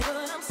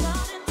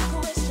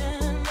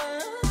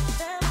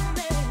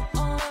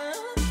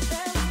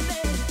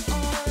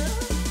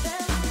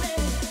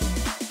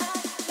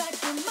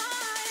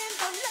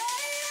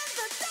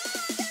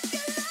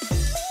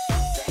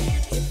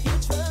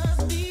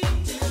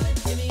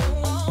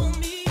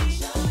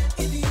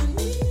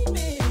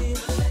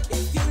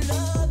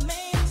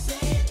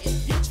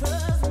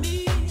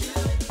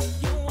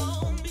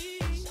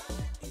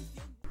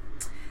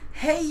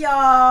Hey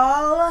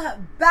y'all,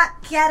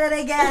 back at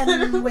it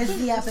again with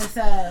the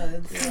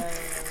episodes.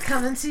 Yes.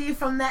 Coming to you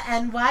from the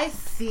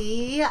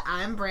NYC.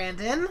 I'm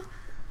Brandon.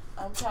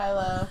 I'm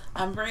Kyla.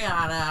 I'm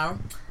Brianna.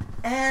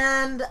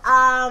 And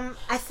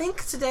I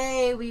think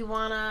today we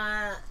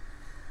wanna...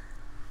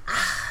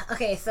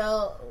 Okay,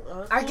 so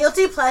our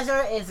guilty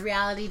pleasure is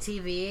reality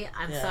TV.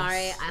 I'm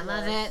sorry, I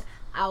love it.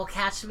 I will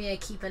catch me a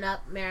Keeping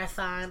Up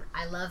marathon.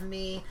 I love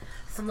me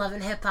some Love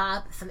and Hip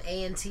Hop, some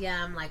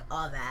A&TM, like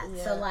all that.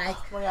 Yeah. So like,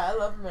 oh my god, I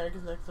love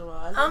America's Next Top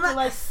Model. I'm to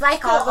like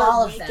cycle have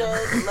all a of weekend,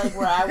 them. like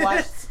where I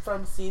watched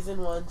from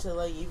season 1 to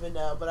like even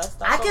now, but I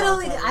stopped.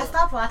 I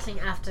stopped watching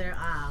after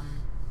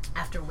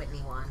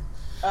Whitney won.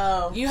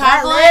 Oh, You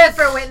have I live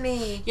for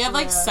Whitney. You have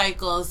like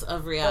cycles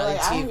of reality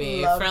But, like, TV.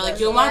 I love For like that.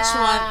 you'll watch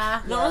Yeah.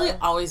 one. You don't really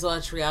always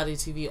watch reality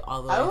TV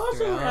all the way I was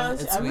through. watching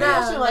reality. It's I was weird.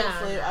 watching like No.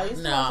 Flavor. I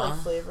used to watch like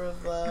Flavor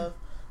of Love.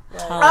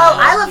 Like, Oh,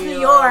 I Love New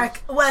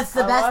York was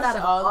the I best watched out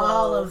of all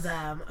all those. of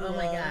them. Oh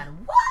my Yeah. god.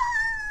 What?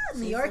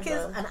 New She's York the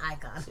is best. an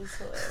icon. She's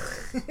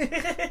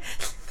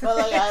hilarious. But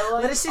like I like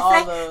What did she all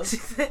say? those. She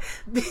said,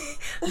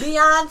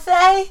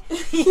 Beyonce?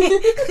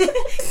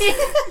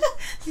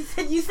 She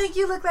said, you think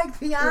you look like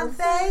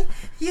Beyonce?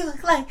 You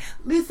look like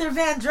Luther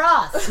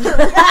Vandross.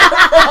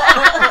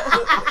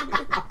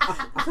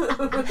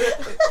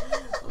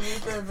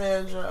 Luther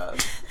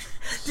Vandross.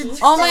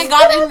 Oh my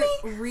god!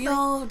 And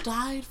Real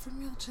died from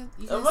Real.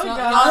 Oh my Y'all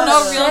God.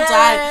 know Real Shit.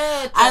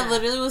 died. I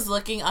literally was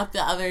looking up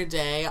the other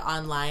day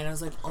online. I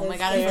was like, oh my His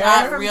god! I hair.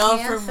 forgot From Real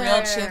cancer. from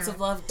Real Chance of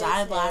Love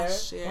died hair.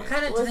 last year. What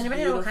kind of, It does was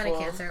anybody know what kind of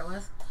beautiful. cancer it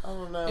was? I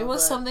don't know. It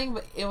was but something,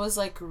 but it was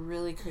like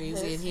really crazy,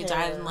 His and he hair.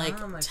 died in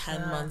like Oh my 10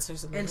 God. months or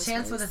something. And It was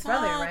Chance really with his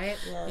brother, sad. right?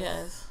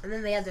 Yes. And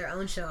then they had their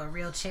own show, A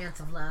Real Chance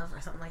of Love,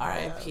 or something like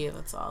that. R.I.P.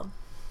 That's all.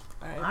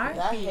 R.I.P. R.I.P.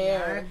 That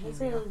hair. R.I.P. His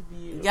hair was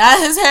beautiful. Yeah,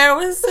 his hair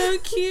was so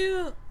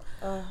cute.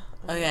 Uh,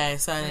 Okay,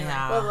 so But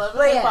anyhow, Love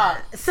But and Hip yeah,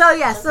 Hop. so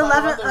yeah, Let's so talk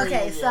Love about the and, okay,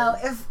 reunion. so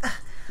if,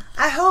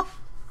 I hope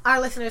our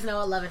listeners know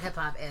what Love and Hip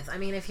Hop is. I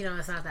mean, if you don't,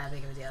 it's not that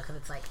big of a deal, because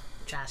it's like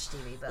trash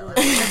TV, but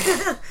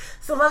whatever.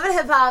 So Love and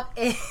Hip Hop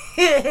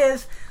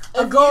is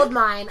a gold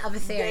mine of a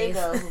They series.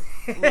 know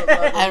what Love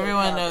and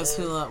everyone Hip Hop knows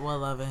is. what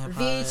Love and Hip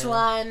Hop is.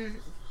 VH1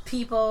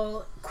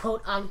 people,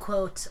 quote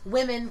unquote,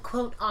 women,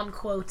 quote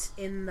unquote,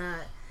 in the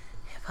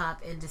hip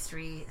hop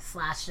industry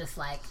 / just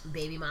like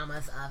baby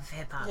mamas of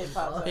hip hop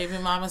Hip-hop, people. Baby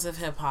mamas of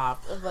hip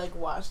hop. Of like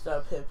washed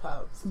up hip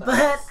hop.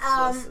 But,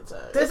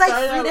 there's,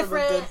 like, 3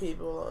 different- good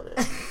people on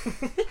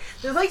it.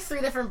 There's like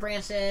 3 different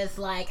branches,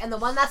 like, and the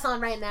one that's on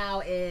right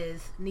now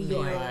is New New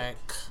York.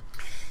 York.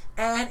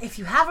 And if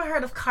you haven't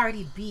heard of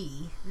Cardi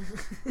B,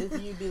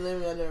 If you be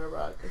living under a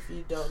rock, if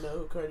you don't know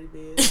who Cardi B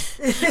is,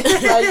 If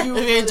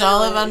you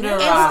don't live under a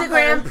rock.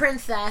 Instagram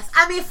princess.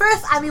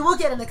 We'll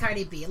get into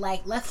Cardi B.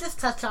 Like, let's just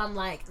touch on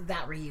like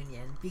that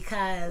reunion,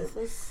 because It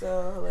was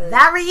so hilarious.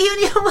 that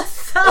reunion was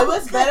so. It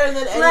was better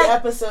than any like,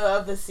 episode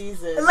of the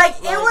season. Like,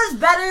 it was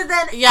better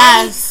than.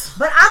 Yes.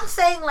 But I'm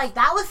saying, like,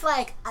 that was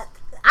like.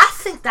 I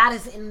think that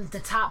is in the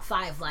top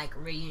 5 like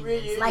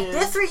reunions. Like,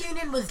 this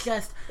reunion was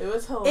just. It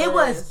was hilarious. It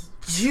was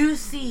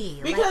juicy.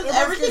 Because like,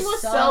 everything just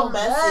was so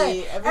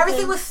messy. good.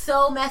 Everything was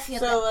so messy.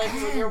 At So, the like,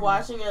 end. when you're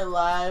watching it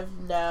live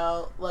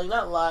now, like,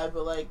 not live,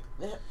 but, like,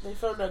 they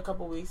filmed it a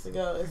couple weeks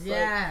ago. It's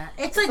yeah,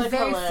 it's like like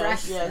very hilarious.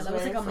 fresh. Yeah, Still. it's That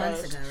was like very a month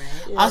fresh. ago,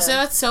 right? Yeah. Also,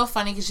 it's so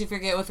funny because you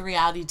forget with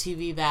reality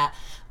TV that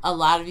a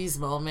lot of these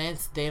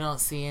moments they don't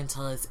see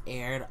until it's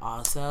aired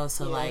also.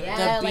 So, like,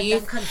 Yeah, the like beef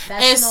them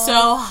confessionals. is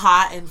so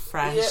hot and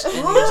fresh. Yeah. And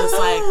you're just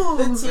like,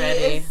 the tea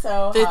ready. is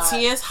so The hot.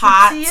 tea is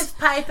hot. Tea is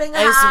piping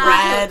It's hot.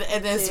 red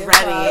and it's Tea is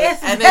ready. hot.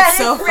 It's and red, it's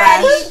so it's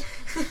fresh.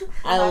 ready.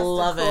 I It has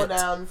love to cool it.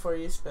 down before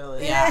you spill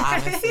it. Yeah,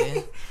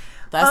 honestly.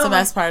 That's the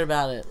best part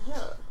about it. Yeah.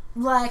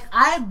 Like,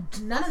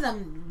 none of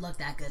them looked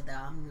that good though.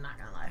 I'm not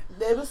gonna lie.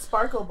 It was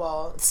sparkle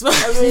ball.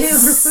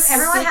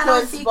 Everyone had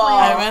on sequence sequins. ball.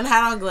 Everyone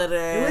had on It was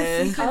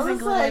glitter. sequins I and was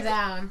glitter like-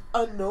 down.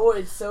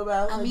 Annoyed so bad.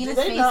 I was like, Amina's did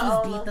they face not was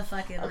all beat know? the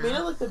fucking Amina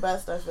out. looked the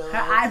best, I feel Her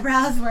like.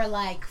 eyebrows were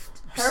like.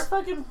 Her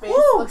fucking face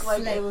Woo, looked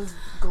like slick. it was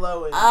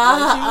glowing. Like, she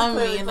was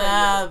clearly Amina,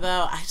 pregnant.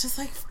 though. I just,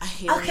 like, I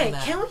hate Okay,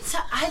 Amina. can we?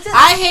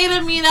 I hate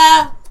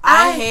Amina.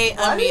 I hate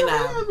Why do you Amina.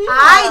 hate Amina?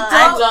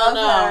 I don't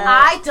know.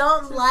 I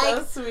don't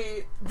like So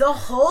sweet. the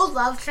whole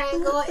love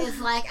triangle. Is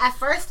like, at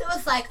first it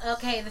was like,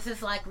 okay, this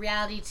is like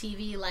reality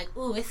TV. Like,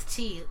 ooh, it's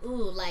tea. Ooh,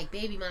 like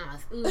baby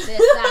mamas. Ooh, this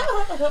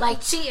that. Like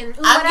cheating.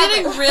 Ooh, I'm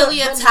whatever. getting really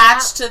But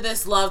attached to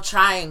this love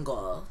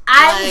triangle.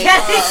 I'm Like,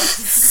 getting.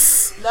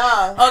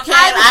 Nah. okay,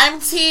 I'm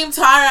Team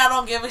Tara. I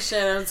don't give a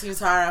shit. I'm Team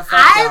Tara. Fuck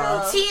I'm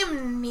y'all.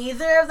 team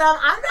neither of them.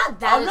 I'm not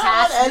that I'm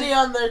not attached. on any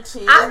on their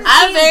team.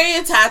 I'm very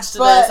attached to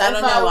but this. I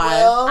don't if know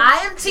why. will, I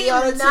am team be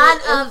on a none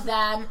team, of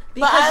them but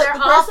because they're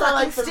the all person I fucking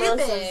like the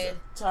most is stupid.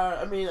 Tara.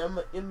 I mean,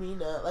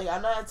 Amina. Like,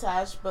 I'm not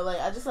attached, but like,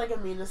 I just like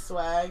Amina's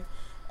swag.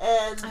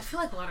 And I feel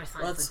like water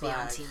signs What's would be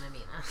on swag? Team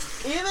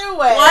Amina. either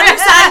way, Water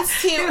signs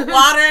team,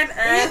 water and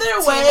earth. either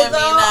team way, Amina.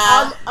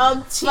 though,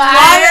 I'm team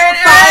Fire and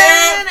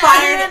Fire, earth.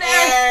 fired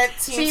Air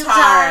Team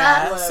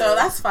Tara. So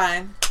that's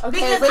fine. Okay,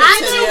 because but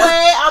either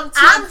way, I'm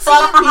team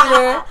fuck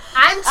Peter.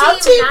 I'm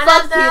team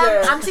fuck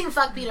Peter. I'm team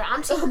fuck Peter.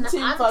 I'm team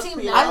fuck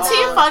Peter. I'm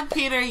team fuck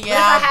Peter. Yeah, but if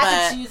I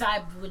had to choose,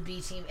 I would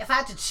be team. If I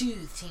had to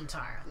choose, Team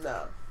Tara.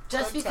 No.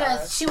 Just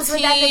because she was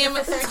with that nigga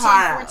for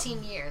 13,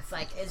 14 years.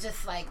 Like, it's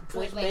just like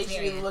point blank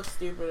period. You look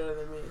stupider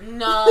than me.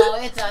 No,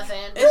 it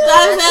doesn't. It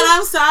doesn't.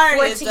 I'm sorry.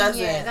 14 it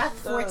doesn't. years. That's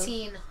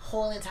 14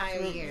 whole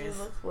entire years.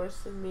 You look worse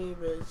than me,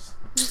 bitch.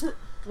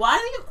 Why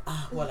do you...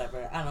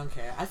 whatever. I don't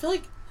care. I feel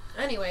like...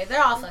 Anyway,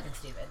 they're all fucking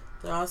stupid.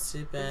 They're all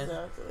stupid.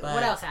 Exactly.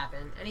 What else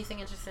happened?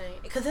 Anything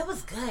interesting? Because it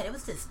was good. It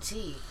was just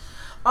tea.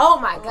 Oh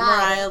my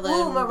god.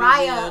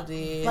 Mariah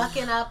BBOD.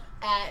 bucking up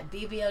at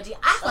BBOD.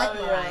 I like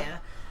Mariah. Yeah.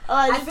 Oh,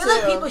 I feel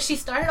like she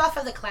started off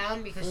as a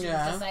clown because she was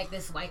just like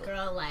this white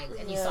girl, like,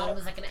 and you thought it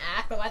was like an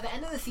act, but by the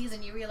end of the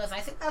season you realize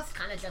I think that's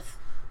kind of just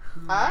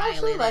who I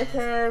actually like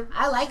her.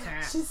 I like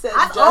her. She said,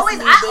 I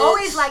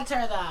always liked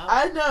her though.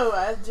 I know,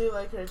 I do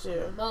like her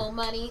too. More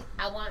money,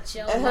 I want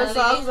your and money. her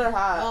songs are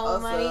hot. More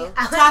also. money.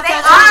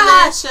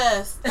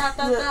 Delicious.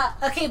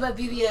 Okay, but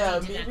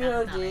BBOD did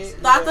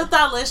BBOD.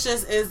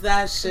 Delicious is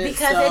that shit.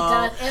 Because so it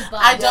does. It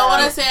I don't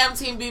want to say I'm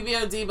team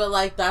BBOD, but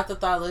like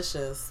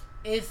Delicious.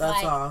 It's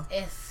that's like all.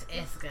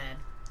 it's good.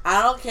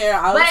 I don't care.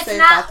 I would say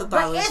Delicious.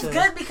 But it's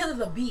good because of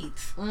the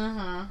beats.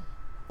 Mm-hmm.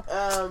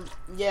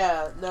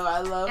 Yeah, no, I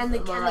love and the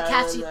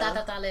catchy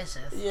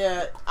Delicious.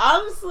 Yeah,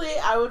 honestly,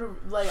 I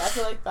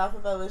feel like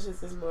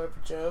Delicious is more of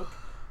a joke.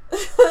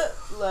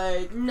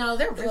 Like, no,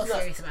 they're real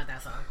serious about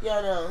that song. Yeah,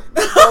 I know.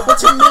 But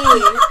to me,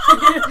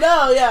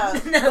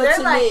 they're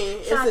to like me,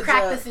 it's trying a to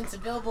crack joke. this into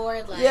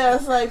Billboard. Like, yeah,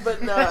 it's like,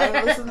 but no,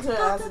 I listen to it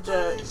as a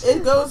joke.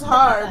 It goes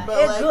hard,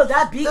 but like good.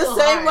 That beat the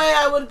same way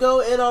I would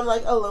go in on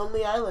like a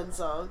Lonely Island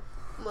song.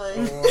 Like,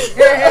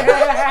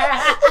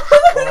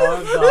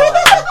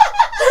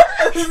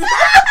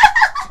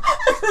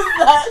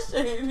 that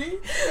shady.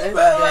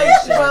 But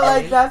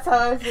like that's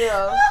how I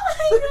feel.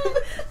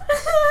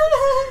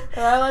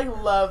 And I like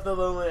love the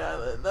Lonely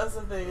Island. That's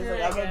the thing. It's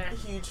like I'm a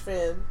huge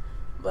fan.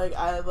 Like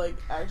I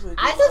actually.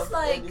 I just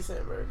like Andy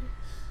Samberg.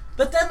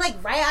 But then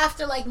like right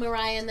after like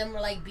Mariah and them were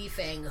like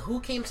beefing, who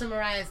came to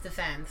Mariah's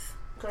defense?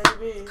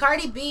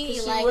 Cardi B,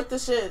 like with the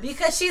shit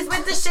because she's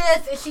with the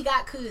shits and she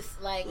got coos.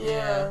 Like,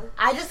 yeah,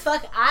 I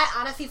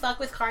honestly fuck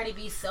with Cardi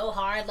B so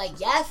hard. Like,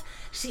 yes,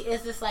 she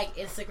is this like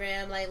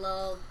Instagram like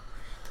little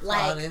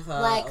like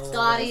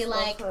Scotty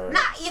like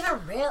not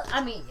even real.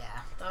 I mean,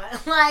 yeah,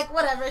 like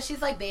whatever.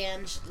 She's like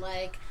banned,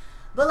 like.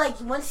 But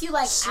like once you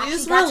like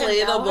she's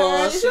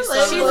relatable. She's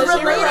relatable.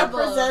 She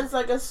represents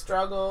like a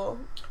struggle.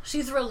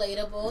 She's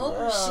relatable.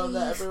 Yeah,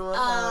 that everyone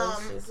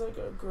has. She's like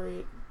a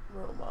great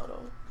role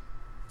model.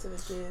 To the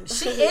kids.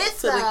 She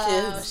is,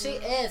 though. She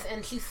is,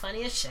 and she's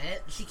funny as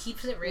shit. She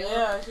keeps it real.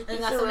 Yeah,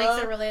 and that's what makes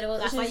her relatable.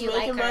 That's why you like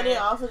her. She's making money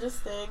off of just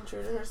staying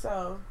true to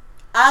herself.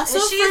 Also,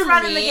 and she's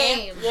running the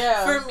game.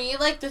 Yeah. For me,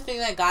 like the thing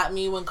that got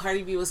me when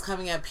Cardi B was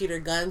coming at Peter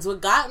Guns,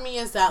 what got me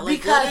is that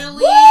like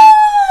literally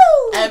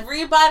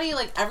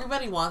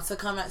everybody wants to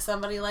come at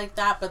somebody like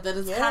that, but then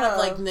it's kind of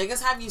like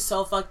niggas have you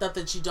so fucked up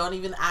that you don't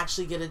even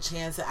actually get a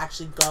chance to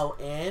actually go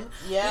in.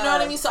 Yeah. You know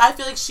what I mean? So I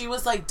feel like she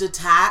was like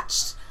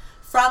detached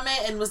from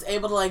it and was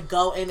able to like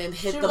go in and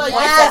hit the points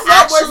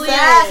that actually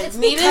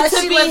needed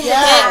to be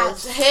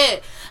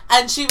hit.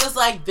 And she was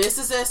like, this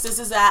is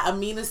that.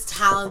 Amina's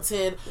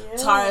talented.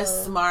 Tara's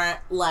smart.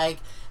 Like,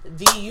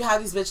 you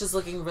have these bitches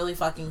looking really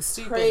fucking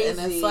stupid.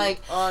 And it's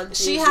like,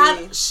 she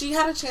had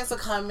a chance to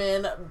come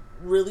in,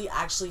 really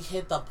actually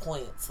hit the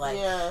points.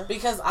 Like,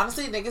 because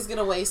honestly, niggas get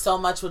away so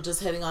much with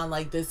just hitting on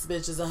like, this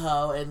bitch is a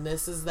hoe and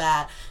this is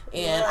that.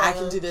 And I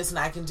can do this and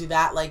I can do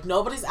that. Like,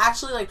 nobody's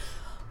actually like,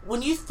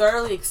 when you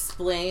thoroughly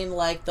explain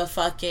like the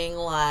fucking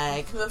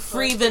like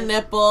free the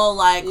nipple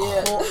like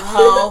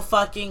whole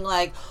fucking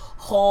like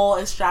whole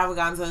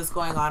extravaganza that's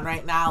going on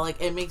right now, like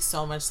it makes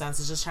so much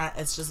sense. It's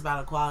just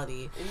about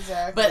equality.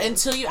 Exactly. But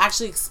until you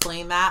actually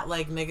explain that,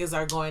 like niggas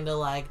are going to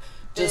like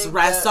just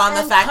rest on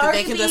the fact that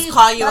they can just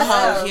call you a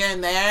hoe here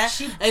and there.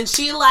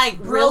 She like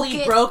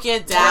really broke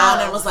it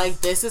down and was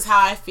like, this is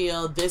how I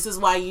feel, this is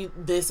why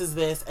this is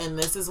this, and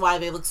this is why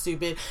they look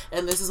stupid,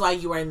 and this is why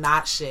you are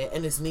not shit,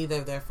 and it's neither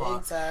of their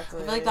fault.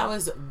 Exactly. I feel like that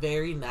was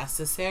very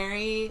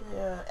necessary.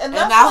 Yeah. And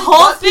that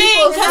whole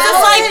thing, because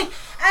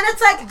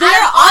it's like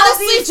they're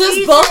honestly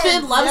just both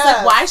in love.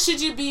 Like, why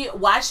should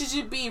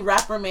you be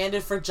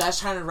reprimanded for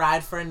just trying to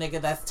ride for a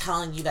nigga that's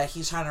telling you that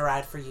he's trying to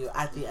ride for you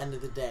at the end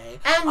of the day?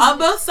 And on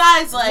both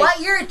sides. Like, what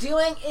you're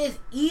doing is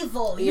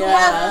evil. You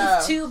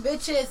have these two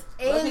bitches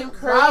in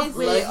love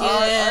with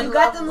you. You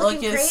got them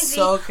looking crazy.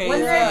 So crazy.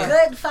 When they're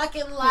good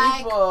fucking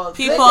like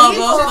people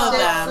both of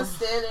them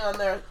standing on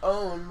their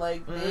own.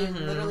 Like they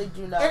literally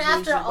do not. And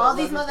after all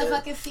these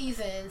motherfucking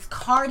seasons,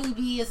 Cardi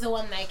B is the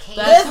one that came.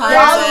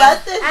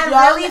 Let this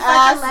young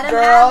ass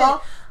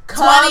girl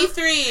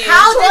 23.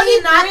 How did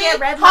he not get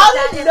red like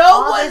that? How did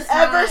no one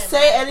ever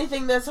say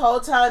anything this whole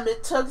time?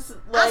 It took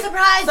I'm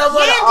surprised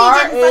someone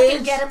Yandy didn't age.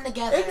 fucking get him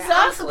together.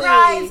 Exactly.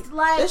 I'm surprised.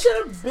 Like, this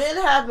should have been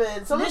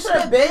happened. Someone should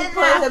have been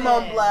put him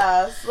on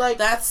blast. Like,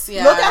 that's look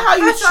at how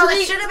you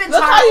treat.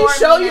 Look how you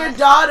show your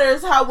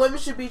daughters how women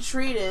should be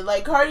treated.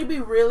 Like Cardi B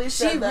really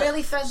said that. She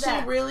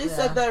really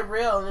said that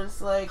real, and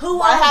it's like,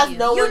 why has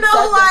no one said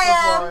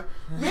this before?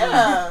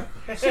 Yeah,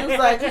 she was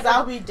like, because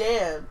I'll be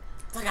damned.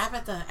 Like, I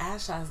bet the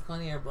ass shot is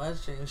going to your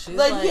bloodstream. She's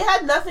like, he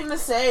had nothing to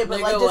say,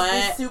 but like,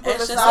 just be super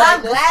misogynistic.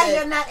 I'm glad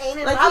you're not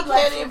aiming like, my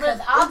bloodstream, because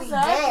I'll be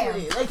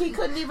damned. Like, he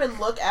couldn't even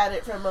look at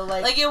it from a,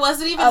 like it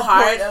wasn't even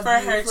hard for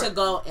her to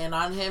go in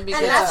on him,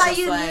 because and that's how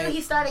you knew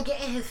he started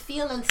getting his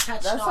feelings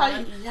touched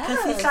on.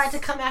 Because he started to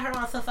come at her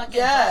on some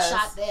fucking butt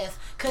shot this.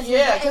 Because he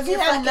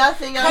had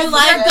nothing else. You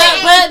like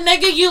but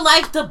nigga, you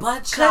like the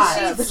butt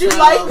shot. But you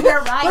like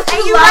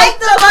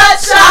the butt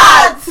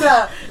shots.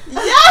 Yeah,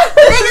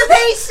 niggas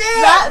hate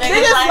shit.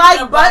 Niggas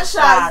like butt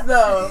shots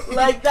though.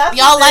 Like that's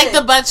y'all like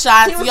the butt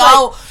shots.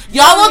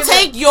 Y'all will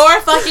take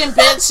your fucking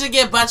bitch to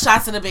get butt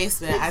shots in the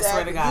basement. Exactly. I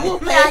swear to God.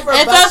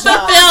 If it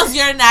fulfills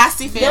your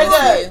nasty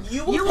fantasy,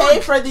 you will pay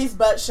for these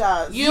butt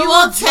shots. You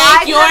will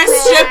take your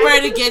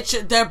stripper to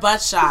get their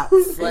butt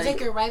shots. Like,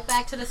 take her right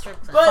back to the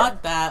strip club.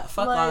 Fuck that.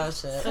 Fuck all that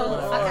shit. So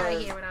fuck out of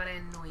here without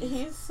any noise.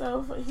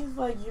 He's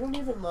like, you don't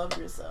even love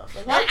yourself.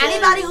 Like, and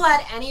anybody who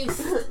had any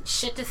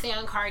shit to say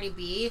on Cardi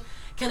B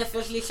can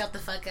officially shut the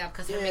fuck up,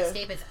 because her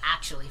mixtape is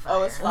actually fire.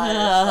 Oh, it's fire.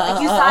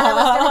 Like, you thought it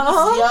was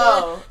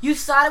gonna be you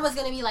thought it was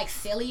gonna be like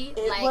silly,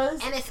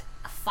 and it's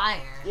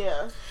fire.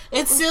 Yeah,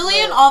 it's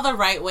silly in all the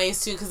right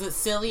ways too, because it's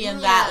silly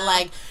in that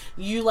like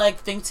you like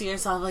think to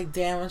yourself like,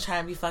 damn, I'm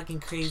trying to be fucking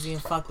crazy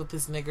and fuck with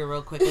this nigga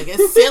real quick. Like,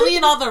 it's silly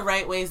in all the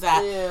right ways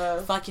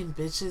that fucking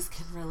bitches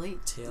can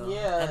relate to.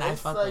 Yeah, and I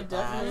fuck like, with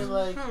definitely that.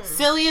 Like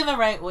silly in the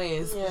right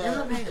ways.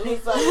 Yeah,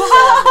 it's like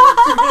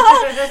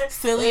savage.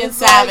 Silly and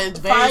savage,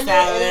 very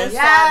savage.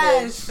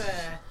 Yes.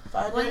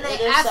 When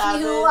they ask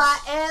me who I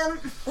am,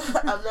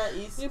 I'm not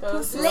East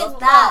Coast. Lick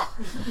that.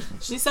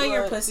 She said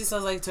your pussy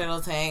smells like turtle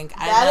tank.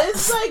 That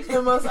is like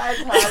the most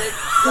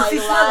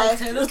iconic line.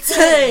 Turtle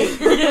tank.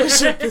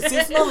 Your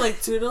pussy smells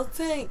like turtle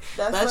tank.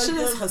 That shit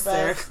is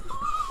hysterical.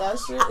 That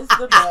shit is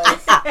the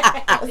best.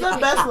 It's the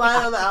best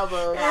line on the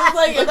album. It's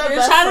like, if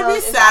you're trying to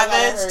be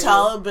savage,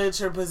 tell a bitch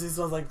her pussy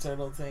smells like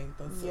turtle tank.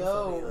 That's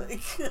so funny.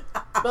 Like.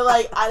 But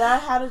like, I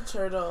had a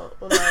turtle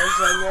when I was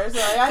younger, so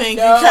like, I Thank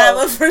know you,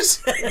 Kyla, for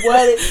sharing.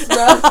 What it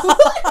smells like.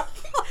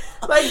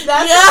 Like,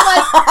 that's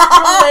like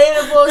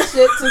relatable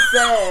shit to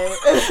say.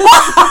 It's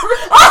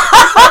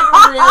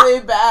really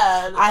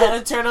bad. I had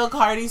a turtle,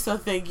 Cardi, so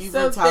thank you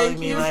for telling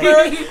me. Like,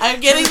 I'm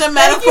getting the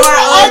metaphor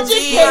OG.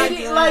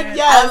 Like,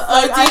 yes,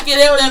 I'm OG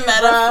getting the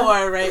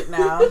metaphor right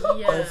now.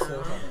 Yeah.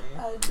 So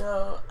I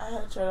know. I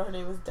had a turtle. Her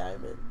name was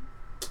Diamond.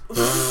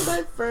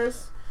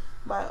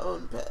 My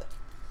own pet.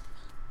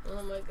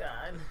 Oh my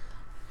god.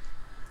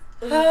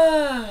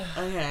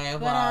 Okay,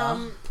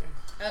 well.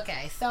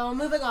 Okay, so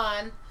moving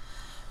on.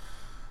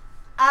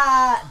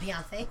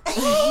 Beyonce.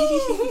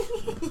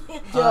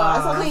 Yo, I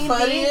saw the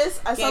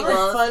funniest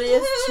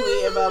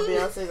tweet about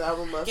Beyonce's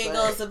album last night.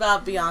 Giggles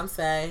about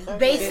Beyonce. Okay.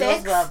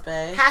 Basics.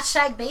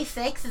 Hashtag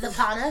basics is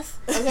upon us.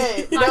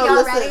 Okay, Are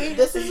y'all ready?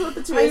 This is what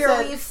the tweet says. Are your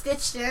said. weaves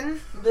stitched in?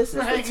 This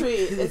is the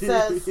tweet. It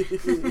says,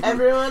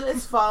 everyone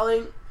is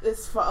falling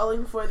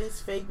for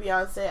these fake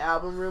Beyonce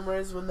album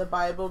rumors when the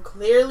Bible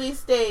clearly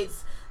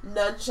states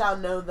none shall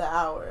know the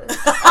hour. And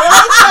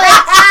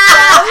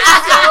that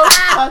was so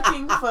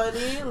fucking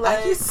funny.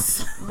 Like,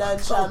 none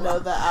shall know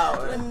the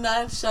hour.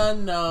 None shall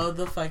know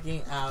the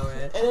fucking hour.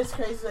 And it's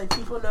crazy. Like,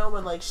 people know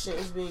when like shit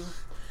is being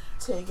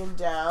taken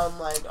down,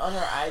 like on her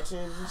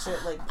iTunes and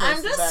shit. Like,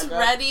 I'm just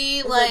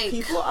ready. Like,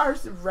 people are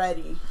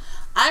ready.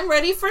 I'm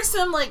ready for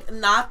some, like,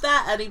 not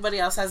that anybody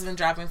else has been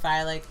dropping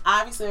fire. Like,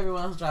 obviously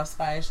everyone else drops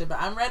fire shit,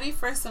 but I'm ready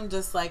for some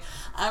just, like,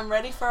 I'm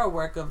ready for a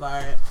work of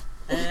art.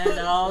 And I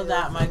know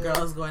that my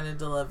girl is going to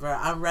deliver.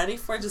 I'm ready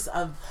for just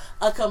a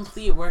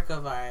complete work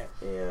of art.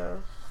 Yeah.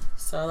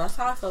 So that's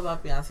how I feel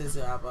about Beyonce's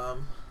new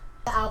album.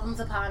 The album's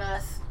upon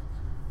us.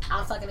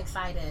 I'm fucking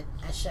excited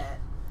as shit.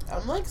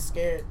 I'm like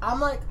scared.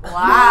 I'm like,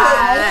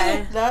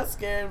 why? Not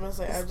scared, but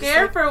like, I'm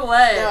scared for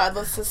what? No,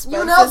 the suspense.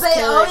 You know,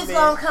 they always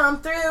gonna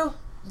come through.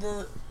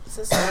 The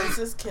suspense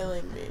is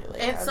killing me.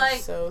 Like, it's I'm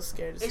like so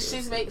scared. To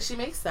see she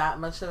makes that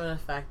much of an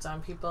effect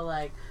on people.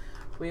 Like,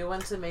 we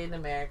went to Made in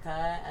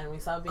America and we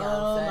saw Beyonce.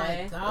 Oh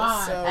my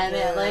god! So and good.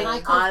 it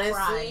like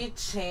honestly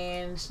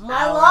changed my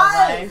our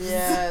life.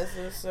 Yes,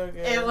 it was so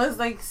good. It was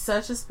like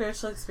such a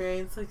spiritual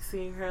experience, like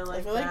seeing her like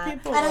I feel that. Like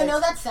people, and I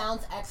know that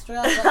sounds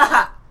extra, but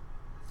like,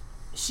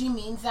 she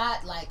means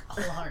that like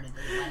wholeheartedly.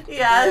 Like,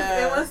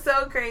 yes, it was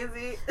so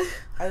crazy.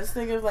 I just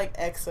think of like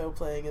EXO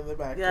playing in the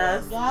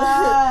background.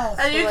 Yes.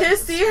 And you like, can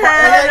see her.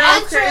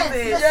 Like,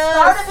 Crazy. The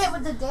start of it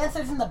with the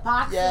dancers in the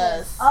boxes.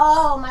 Yes.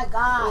 Oh my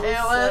god. It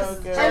was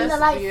so good. And the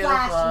light beautiful.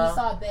 flash when you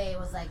saw Bae. It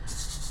was like.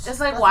 It's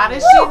like, why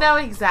does she know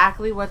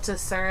exactly what to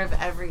serve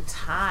every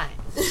time?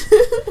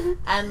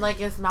 And like,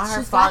 it's not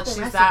her fault.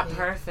 She's that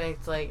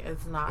perfect. Like,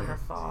 it's not her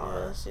fault.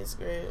 Yeah, she's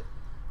great.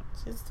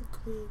 She's the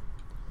queen.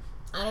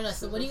 I don't know.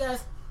 So what do you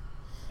guys?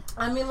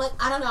 I mean, like,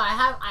 I don't know.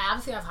 I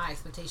obviously have high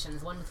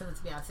expectations. One, because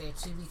it's Beyonce.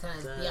 Two,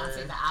 because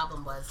Beyonce, the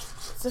album was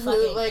so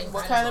who, like, incredible.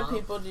 What kind of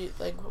people do you,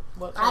 like,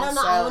 what kind of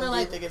sound do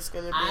you think it's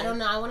going to be? I don't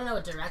know. I want to know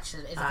what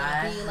direction. Is it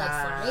going to be, like,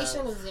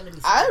 Formation? Is it going to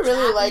be I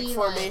really like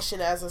Formation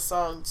as a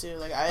song, too.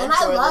 Like, I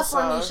enjoy the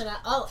song. Formation.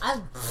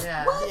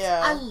 What?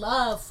 Yeah. I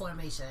love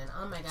Formation.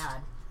 Oh, my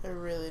God. I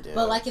really do.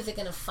 But, like, is it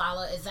going to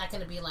follow? Is that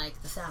going to be,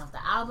 like, the sound of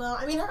the album?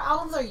 I mean, her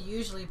albums are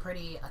usually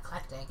pretty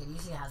eclectic. It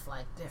usually has,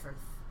 like, different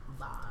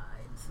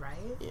vibes,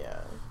 right? Yeah.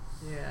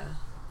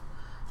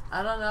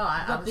 I don't know.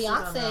 But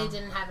Beyonce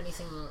didn't have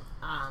anything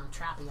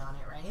trappy on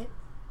it, right?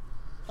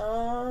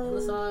 It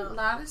was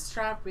not as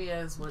trappy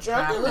as what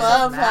Drunken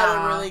Love had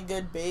a really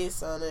good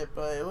bass on it,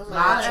 but it wasn't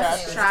not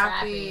as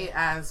trappy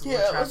as what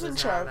it wasn't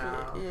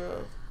trappy.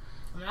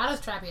 Yeah, not as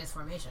trappy as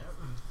Formation.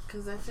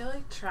 Because I feel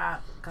like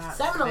trap got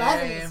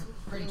 7-Eleven is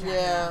pretty trappy.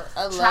 Yeah,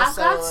 I love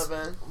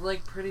 7-Eleven.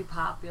 Like pretty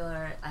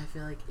popular. I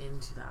feel like in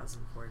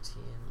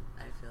 2014.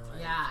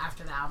 Yeah,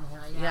 after the album.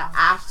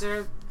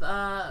 After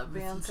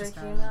Beyonce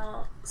came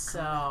out.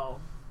 So,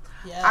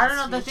 I don't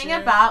know. The thing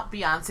about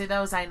Beyonce,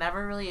 though, is I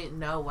never really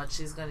know what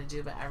she's going to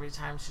do, but every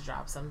time she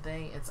drops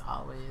something, it's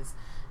always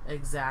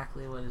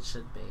exactly what it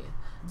should be.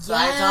 So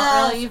I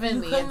don't really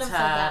even need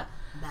to...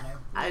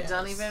 I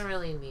don't even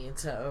really need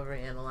to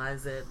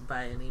overanalyze it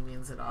by any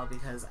means at all,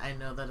 because I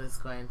know that it's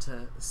going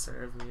to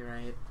serve me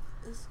right.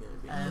 It's going to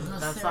be and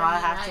that's all I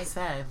have to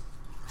say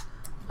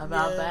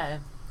about Bey.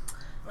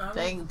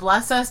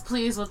 Bless us,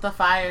 please, with the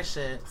fire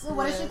shit. So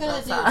what is she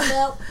gonna do?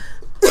 So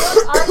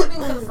it's already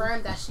been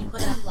confirmed that she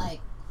put up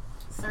like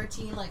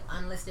 13 like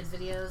unlisted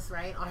videos,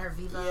 right, on her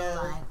Vivo.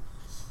 Like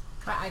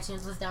her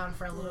iTunes was down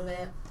for a little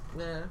bit.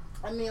 Yeah.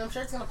 I mean, I'm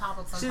sure it's gonna pop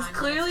up sometime. She's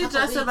clearly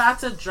just about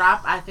to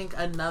drop, I think,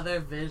 another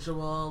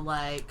visual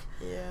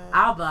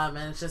album,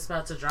 and it's just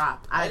about to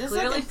drop. I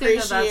clearly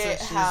think that's what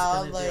she's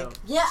gonna do.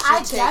 Yeah,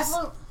 I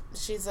definitely.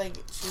 She's like,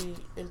 she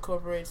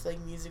incorporates like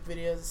music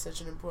videos is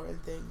such an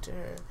important thing to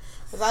her,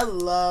 because I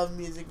love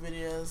music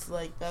videos.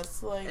 Like,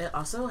 that's like, it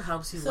also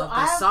helps you love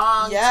the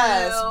song.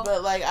 Yes, too.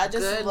 But like, I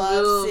just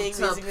love seeing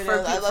music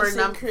videos. I love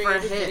seeing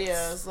creative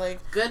videos. Like,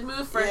 good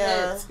move for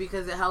hits,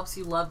 because it helps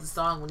you love the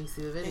song when you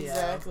see the video.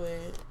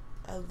 Exactly.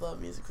 I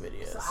love music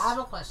videos. So I have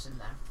a question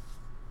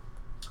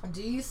then.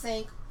 Do you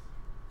think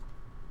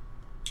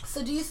it's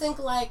a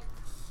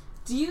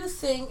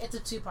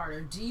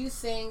two-parter? Do you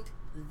think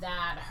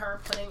that her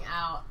putting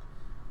out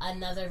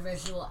another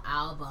visual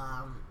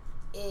album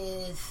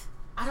is,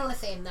 I don't want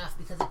to say enough,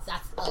 because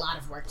that's a lot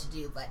of work to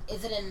do, but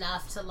is it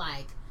enough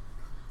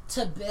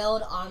to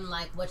build on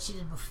like what she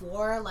did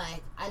before?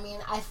 Like, I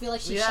mean, I feel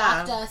like she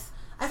shocked us.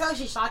 I feel like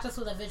she shocked us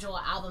with a visual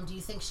album. Do you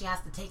think she has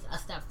to take a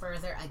step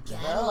further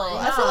again? No,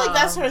 I feel like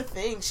that's her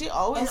thing. She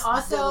always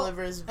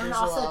delivers visual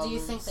albums. And also, do you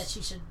think that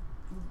she should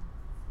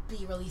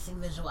be releasing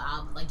visual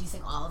albums? Like, do you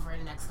think all of her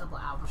next couple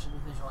albums should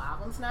be visual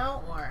albums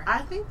now? Or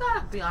I think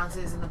that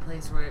Beyonce's in a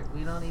place where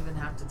we don't even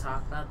have to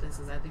talk about this,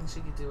 because I think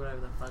she could do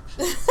whatever the fuck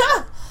she wants.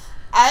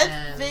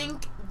 I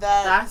think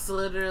that's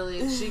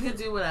literally, she could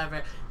do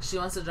whatever. She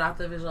wants to drop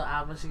the visual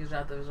album, she can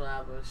drop the visual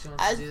album. She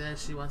wants to do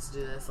this, she wants to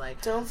do this.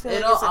 Like, don't feel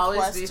it'll like it's a always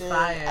question. Be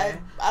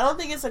fire. I don't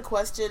think it's a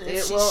question.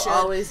 It will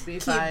always be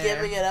fire. Keep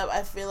giving it up.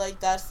 I feel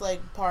like that's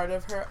like part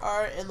of her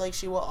art, and like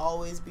she will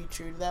always be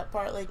true to that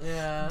part. Like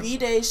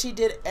B-Day, she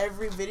did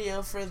every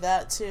video for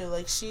that too.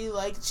 Like she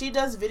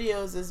does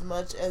videos as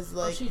much as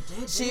like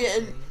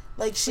B-Day.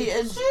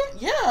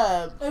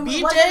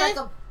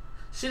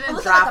 She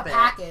didn't drop it.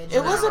 Package.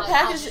 It was a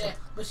package.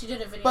 But she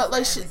did a video. But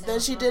like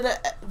she did a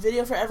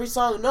video for every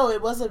song. No,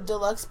 it was a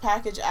deluxe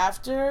package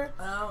after.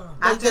 Oh.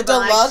 Like the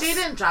deluxe. She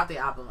didn't drop the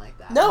album like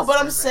that. No, but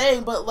I'm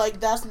saying, but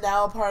like that's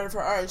now a part of her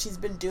art, and she's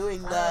been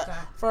doing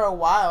that for a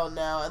while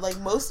now. And like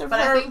most of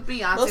I think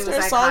Beyonce most of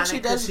her songs,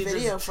 she does she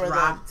video just for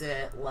dropped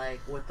them. It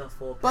like with the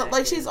full. But package.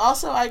 like she's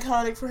also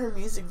iconic for her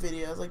music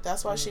videos. Like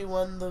that's why she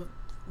won the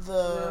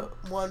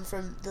one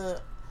from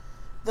the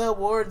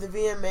award, the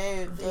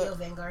VMA. Video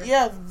Vanguard.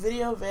 Yeah,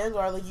 Video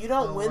Vanguard. Like, you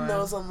don't win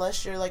those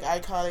unless you're, like,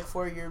 iconic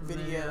for your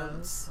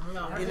videos.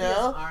 No, you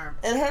know?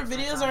 And her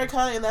videos are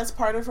iconic, and that's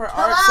part of her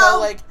art. Hello? So,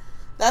 like,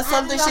 that's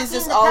something she's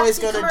just always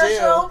going to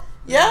do.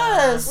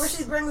 Yes. Where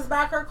she brings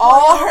back her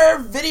all her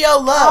video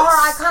looks. All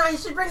her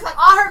iconic. She brings like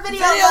all her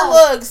video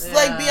looks. Yeah.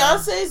 Like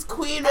Beyonce's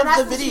queen of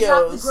the videos. She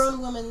dropped the grown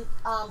woman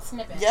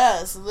snippet.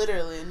 Yes,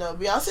 literally. No,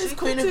 Beyonce's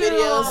queen of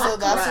videos, so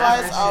that's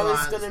why it's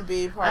always going to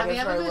be part of her look.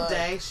 At the end of the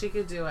day, she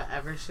could do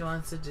whatever she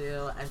wants to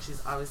do, and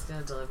she's always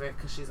going to deliver it,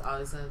 because she's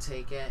always going to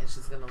take it, and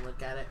she's going to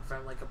look at it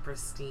from like a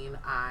pristine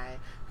eye,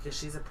 because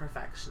she's a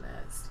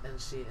perfectionist and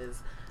she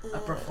is a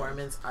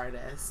performance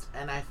artist,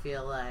 and I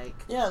feel like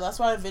that's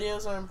why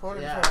videos are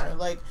important for her.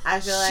 Like, I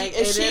feel like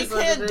if she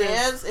can't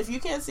dance, if you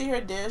can't see her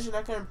dance, you're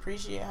not gonna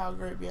appreciate how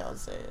great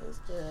Beyonce is.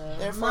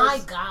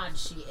 My God,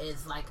 she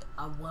is like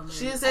a woman.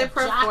 She's a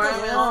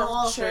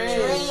performance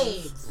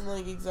trades.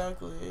 Like,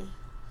 exactly.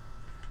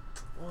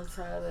 That's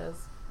how it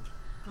is.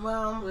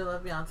 Well, we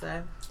love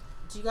Beyonce.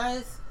 Do you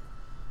guys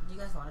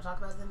want to talk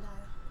about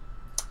Zendaya?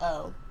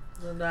 Oh.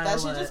 That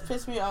shit just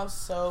pissed me off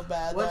so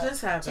bad. What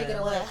just happened?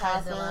 What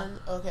happened?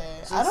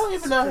 Okay. I don't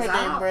even know her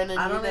name, Brennan.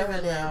 I don't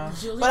even know.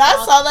 But I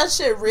saw that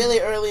shit really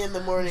early in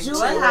the morning.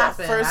 What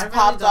happened? First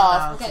popped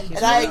off.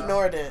 And I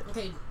ignored it.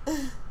 Okay.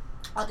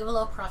 I'll give a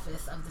little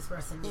preface of this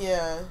person.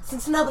 Yeah.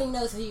 Since nobody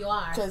knows who you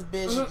are. Because,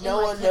 bitch,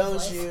 no one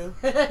knows you.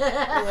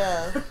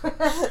 Yeah.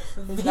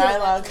 The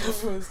dialogue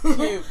was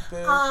cute, boo.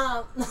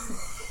 Oh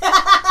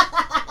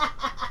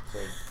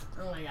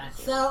my gosh.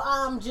 So,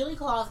 Julie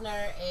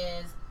Klausner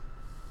is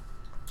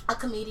a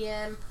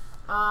comedian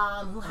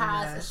who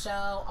has a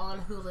show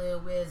on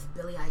Hulu with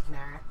Billy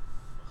Eichner.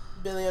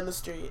 Billy on the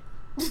Street.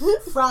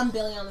 From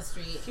Billy on the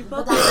Street. Keep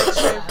up the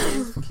picture,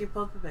 please. Keep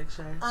up the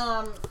picture.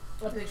 A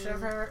picture of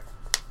her.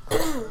 Let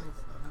me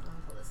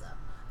pull this up.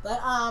 But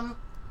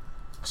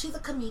she's a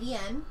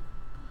comedian,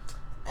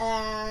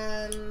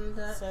 and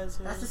that's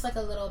just like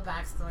a little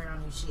backstory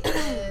on who she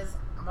is.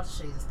 I'm about to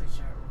show you this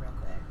picture real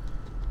quick.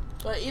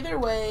 But either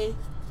way,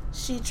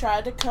 she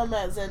tried to come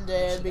at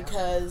Zendaya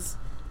because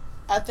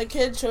at the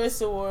Kid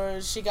Choice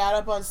Awards, she got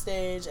up on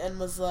stage and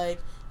was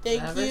like,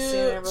 "Thank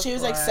you." She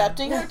was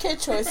accepting her Kid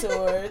Choice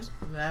Award.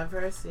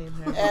 Never seen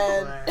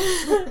her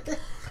before.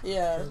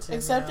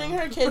 Accepting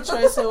her Kid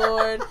Choice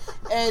Award,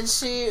 and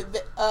she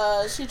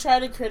tried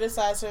to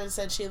criticize her and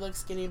said she looked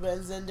skinny, but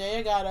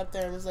Zendaya got up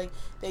there and was like,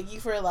 "Thank you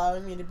for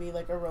allowing me to be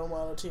like a role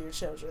model to your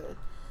children,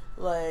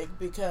 like,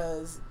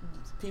 because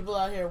people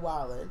out here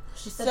wilding."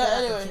 She said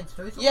that anyway.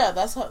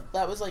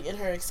 That was like in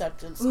her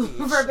acceptance speech.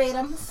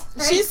 Verbatim.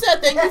 Right? She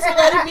said, "Thank you for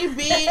letting me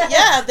be."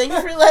 Yeah, thank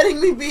you for letting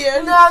me be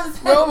a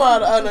role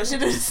model. Oh no, she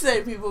didn't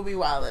say people be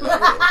wilding.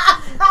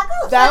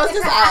 That was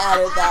just I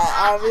added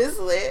that,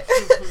 obviously,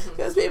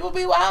 because people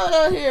be wilding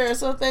out here.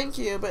 So thank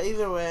you. But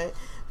either way,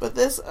 but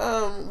this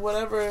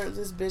whatever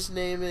this bitch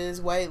name is,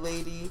 white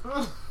lady,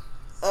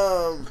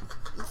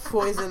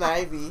 Poison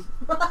Ivy.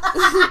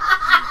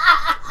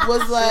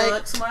 Was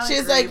like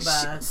she's like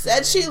she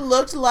said she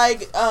looked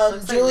like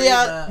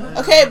Juliana.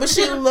 Okay, but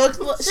she said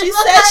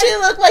she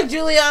looked like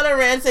Juliana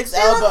Rancic's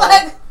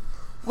elbow,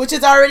 which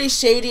is already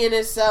shady in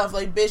itself.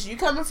 Like, bitch, you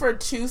coming for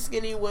two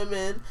skinny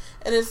women,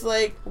 and it's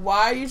like,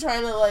 why are you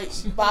trying to like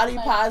body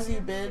posy,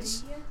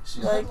 bitch? She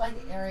looked like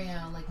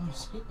Ariel, like when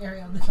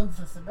Ariel becomes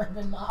a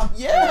suburban mom.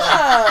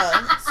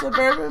 Yeah,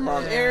 suburban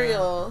mom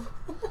Ariel.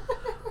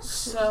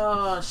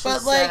 So,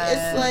 but like,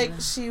 it's like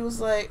she was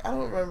like, I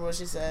don't remember what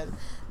she said,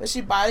 but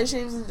she body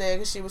shames Zendaya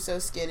because she was so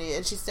skinny,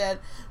 and she said,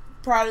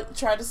 tried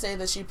to say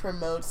that she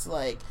promotes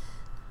like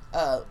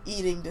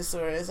eating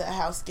disorders and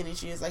how skinny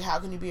she is. Like, how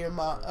can you be a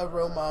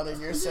role model and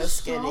you're so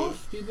skinny?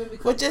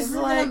 Which is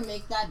like,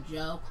 make that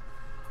joke,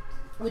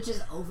 which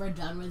is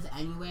overdone with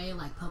anyway,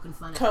 like poking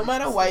fun at come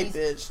at a white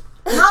bitch.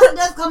 Not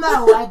just come at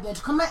a white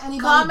bitch. Come at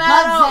anybody but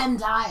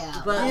Zendaya.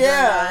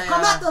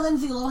 Come at the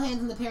Lindsay Lohans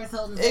and the Paris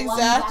Hiltons.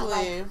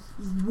 Exactly.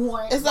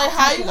 It's like,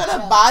 how are you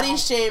gonna body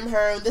shame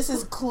her? This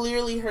is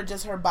clearly her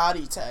her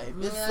body type.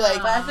 It's like,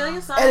 but I feel like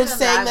it's not and it's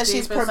saying that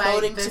she's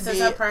promoting like, to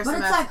be a person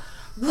but it's that's like,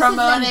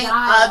 promoting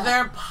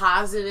other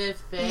positive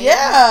things.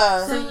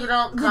 Yeah. So you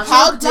don't come.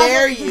 How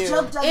dare you?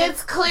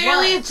 It's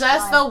clearly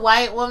just the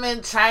white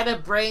woman try to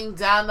bring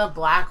down the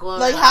black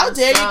woman. Like, how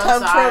dare you come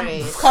from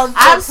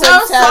I'm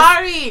so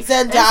sorry.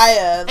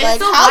 Zendaya. It's like,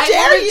 the how white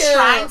dare woman you?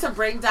 trying to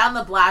bring down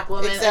the black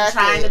woman and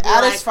trying to be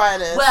at like, its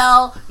finest.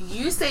 Well,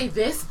 you say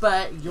this,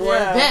 but you're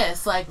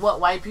this. Like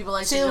what white people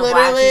like. She to do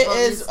literally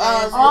is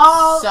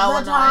all so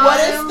the time. What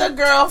is the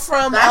girl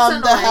from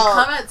That's The Help?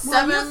 Come at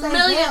 7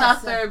 million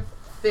other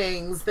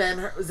things than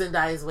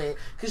Zendaya's weight,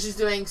 because she's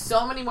doing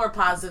so many more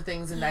positive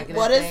things than negative things.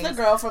 What is the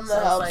girl from The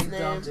Help's like, name?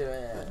 Don't do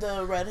it.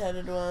 The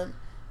redheaded one,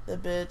 the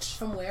bitch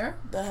from where?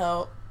 The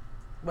Help.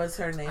 What's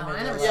her name?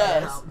 I never saw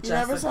The Help. You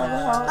never saw The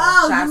Help?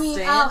 Oh, you mean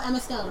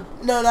Emma Stone?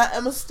 No, not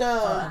Emma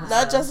Stone.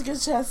 Not Jessica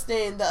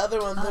Chastain. The other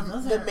one,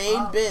 the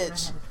main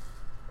bitch.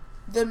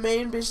 The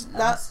main bitch,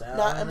 not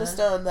Emma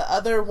Stone. The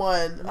other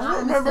one. I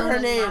don't remember her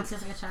name.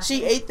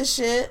 She ate the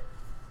shit.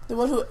 The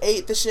one who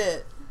ate the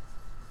shit.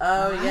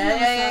 Oh,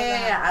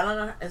 yeah. I don't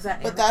know. Is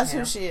that? But that's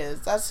who she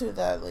is. That's who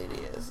that lady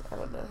is. I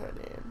don't know her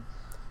name.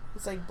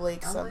 It's like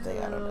Blake something.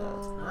 I don't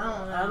know.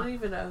 I don't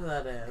even know who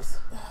that is.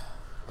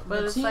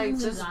 But it's like,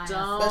 just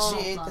don't. But she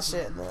ate the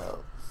shit in The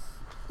Help.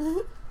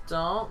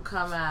 Don't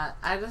come at.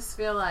 I just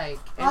feel like.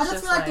 I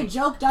just feel like the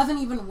joke doesn't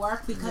even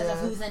work because of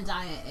who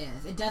Zendaya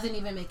is. It doesn't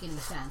even make any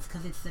sense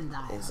because it's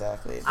Zendaya.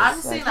 Exactly.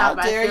 I'm seeing that,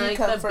 but I feel like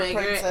the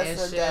bigger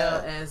issue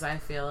is I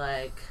feel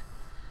like.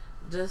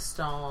 Just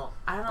don't.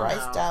 I don't know.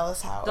 Bryce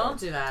Dallas Howard. Don't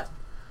do that.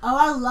 Oh,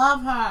 I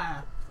love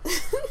her.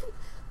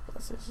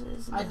 That's what she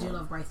is. I do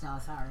love Bryce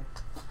Dallas Howard.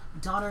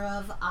 daughter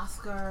of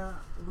Oscar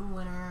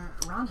winner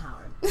Ron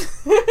Howard.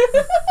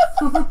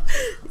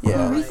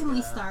 Yeah. Who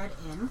recently starred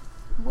in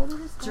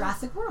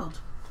Jurassic World.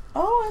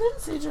 Oh, I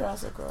didn't see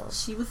Jurassic World.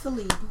 She was the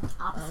lead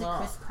opposite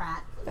Chris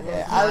Pratt.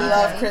 Okay, I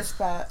love Chris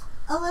Pratt.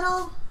 A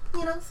little,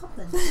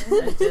 something.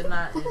 I did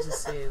not need to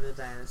see the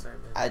dinosaur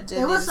movie. I did.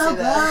 It was so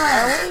good.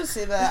 I wanted to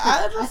see that.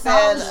 I'm a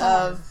fan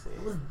of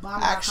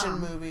action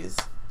movies,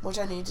 which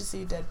I need to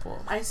see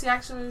Deadpool. I see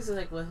action movies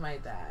like with my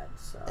dad,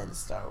 and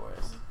Star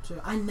Wars. True.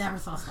 I never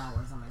saw Star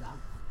Wars. Oh my god.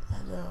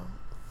 I know.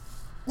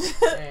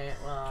 Okay,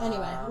 well,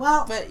 anyway,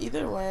 but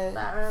either way,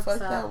 that wraps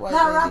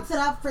it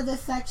up for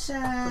this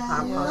section.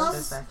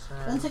 Section.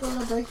 Then take a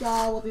little break,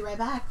 y'all. We'll be right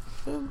back.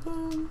 Boom,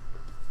 boom.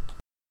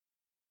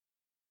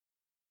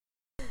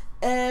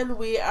 And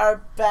we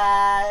are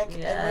back, and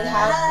we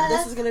have.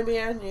 This is gonna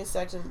be our new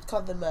section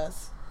called The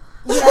Mess.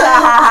 Yeah.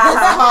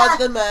 It's called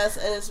The Mess,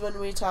 and it's when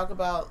we talk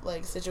about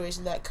like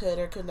situations that could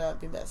or could not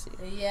be messy.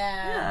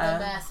 Yeah. The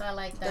mess. I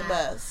like that. The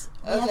Mess.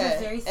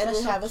 Okay, and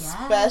we have a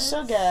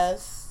special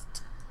guest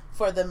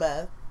for The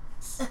Mess.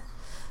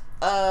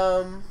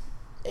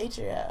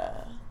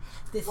 Adria.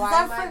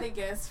 Why am I the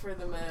guest for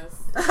The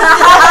Mess?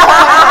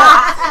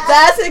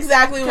 That's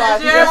exactly why.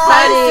 You're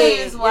funny.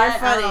 You're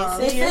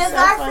funny. This is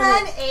our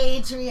friend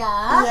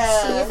Adria.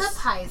 Yes. She's a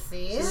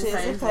Pisces.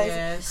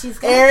 She's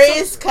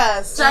Aries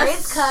cuss.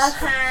 Aries cuss.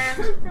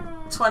 Turned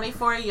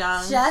 24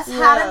 young. Just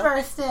had a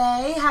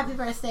birthday. Happy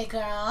birthday,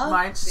 girl.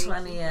 March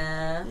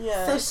 20th.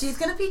 Yeah. So she's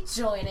going to be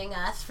joining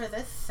us for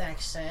this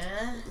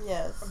section.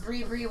 Yes.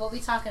 Bree, what are we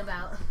talking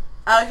about?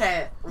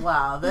 Okay,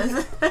 wow.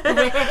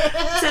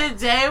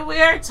 Today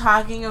we are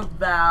talking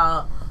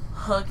about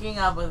hooking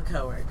up with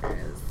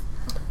coworkers.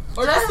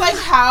 Or just like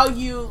how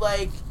you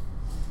flow.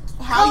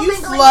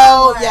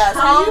 Yes.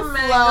 How you flow.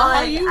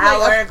 How you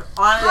work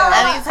on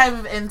any type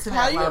of intimate level.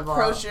 How do you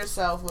approach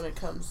yourself when it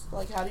comes,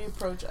 how do you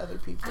approach other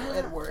people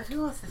at work?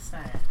 Who wants to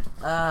start?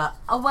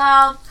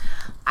 Well,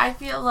 I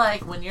feel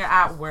like when you're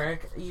at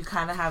work, you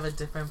kind of have a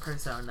different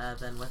persona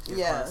than with your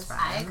close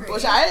friends. I agree.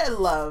 Which I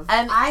love.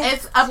 And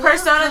it's a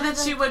persona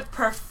that you would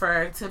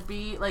prefer to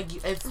be,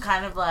 it's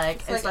kind of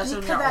like, especially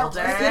when you're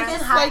older.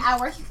 At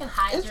work, you can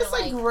hide it's just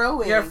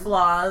growing. Your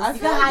flaws.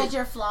 You can hide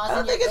your flaws. I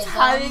don't think it's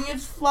hiding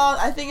its flaws.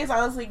 I think it's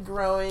honestly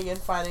growing and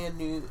finding a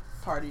new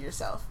part of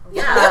yourself.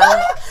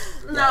 Yeah.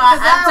 No, I'm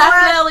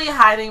definitely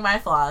hiding my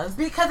flaws.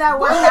 Because at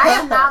work, I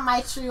am not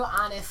my true,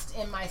 honest,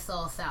 in my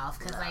soul self.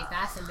 Because,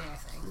 that's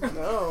embarrassing.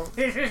 No.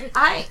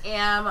 I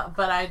am,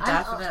 but I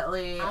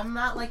definitely... I'm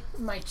not,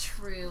 my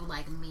true,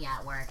 me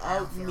at work.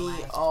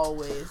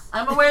 Always.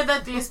 I'm aware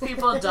that these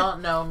people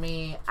don't know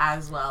me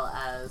as well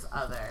as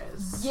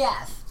others.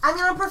 Yes. I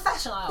mean, I'm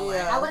professional at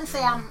work. I wouldn't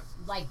say I'm,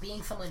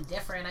 being someone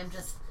different. I'm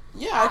just...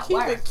 Yeah, I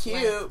keep it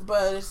cute,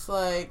 but it's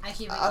I'm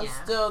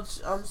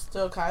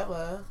still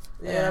Kyla.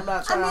 Yeah, and I'm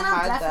not trying to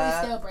hide that. I'm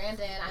definitely still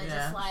Brandon. I'm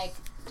just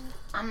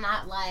I'm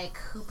not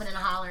hooping and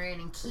hollering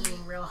and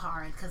keying real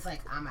hard because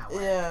I'm at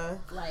work. Yeah. You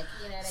know what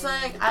it's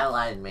I mean? I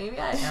lied. Maybe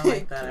I am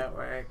like that at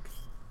work.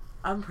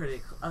 I'm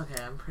pretty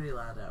I'm pretty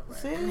loud at work.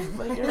 See,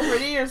 you're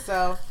pretty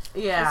yourself.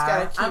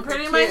 Yeah, I'm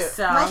pretty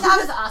myself. My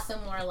job is also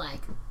more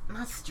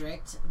not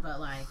strict,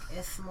 but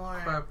it's more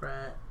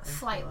corporate.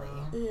 Slightly.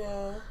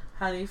 Yeah.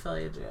 How do you feel,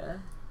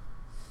 Adria?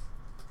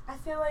 I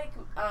feel like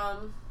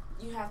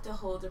you have to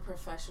hold a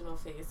professional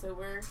face at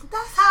work.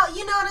 That's how,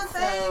 you know what I'm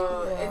saying?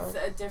 So it's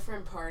a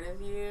different part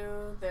of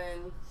you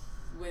than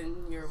when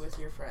you're with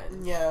your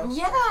friends. Yeah.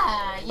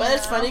 Yeah. But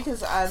it's funny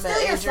because I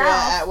met Adria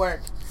at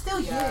work. Still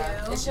you.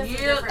 It's just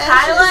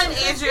Kyla and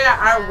Adria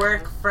are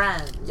work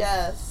friends.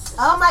 Yes.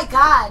 Oh my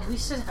God, we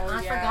should.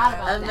 I forgot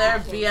about and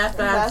that. And they're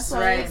BFFs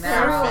right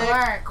now.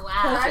 Work.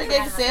 Wow. Perfect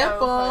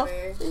example.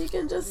 So you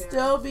can just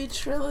still be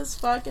trill as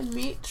fuck and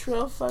meet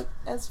trill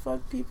as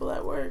fuck people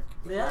at work.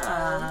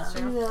 Yeah.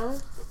 You know.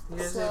 You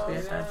guys are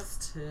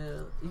BFFs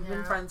too. You've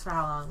been friends for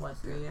how long? What,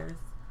 3 years?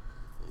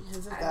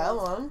 Is it that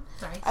long?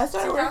 Sorry. I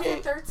started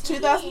working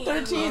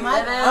 2013.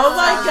 Oh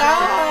my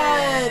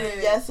God!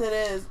 Yes, it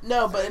is.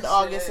 No, but in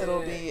August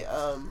it'll be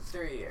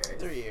 3 years.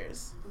 3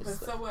 years. But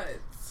so what?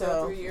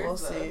 So 3 years. We'll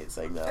see. It's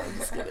no, I'm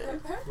just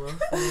kidding.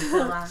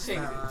 We'll see.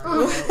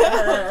 Move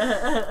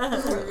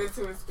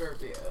into a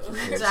Scorpio.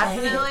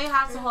 Definitely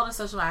have to hold a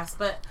social mask,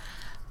 but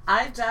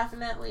I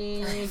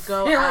definitely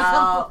go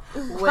out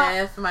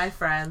with my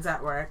friends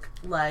at work.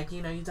 You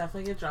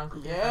definitely get drunk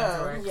with your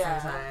friends at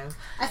work sometimes.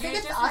 I think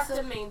it's just have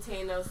to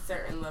maintain a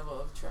certain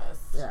level of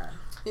trust. Yeah.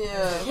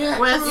 Yeah.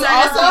 With you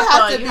also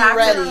have to be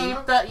ready.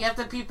 You have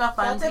to peep the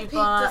fun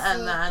people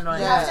and the annoying people.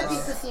 You have to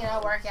peep the scene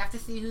at work. You have to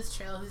see who's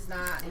chill, who's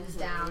not, who's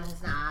down,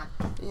 who's not.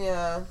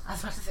 Yeah. I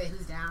was about to say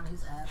who's down,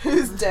 who's up.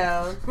 Who's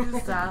down.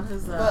 Who's down,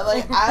 who's up.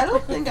 But I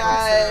don't think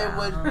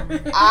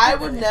I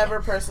would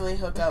never personally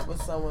hook up with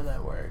someone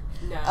at work.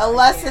 No.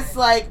 Unless it's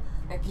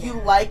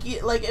you like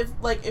it,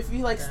 if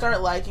you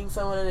start liking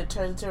someone and it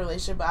turns into a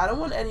relationship. But I don't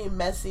want any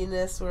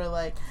messiness where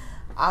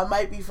I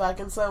might be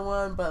fucking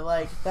someone, but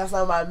like that's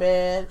not my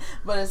man.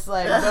 But it's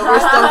like, no, we're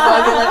still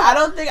fucking. Like, I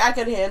don't think I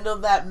could handle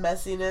that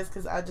messiness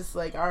because I just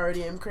like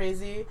already am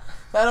crazy.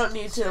 So I don't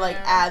need to like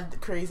add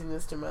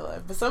craziness to my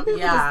life. But some people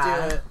just do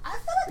it. I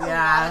feel like a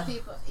lot of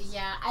people.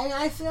 Yeah,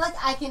 I feel like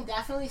I can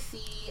definitely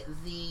see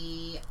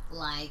the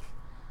like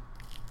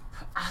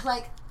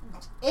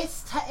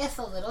it's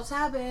a little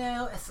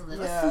taboo. It's a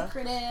little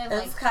secretive.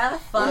 It's kind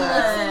of fun.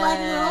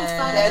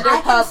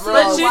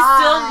 But you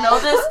still know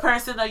this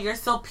person, though. You're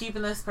still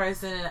peeping this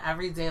person in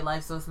everyday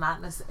life, so it's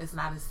not as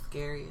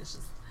scary. It's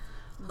just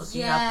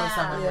hooking up with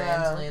someone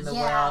randomly in the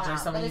world or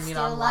someone you meet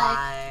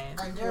online.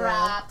 Like, under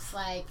wraps,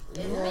 like it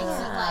makes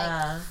it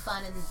like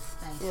fun and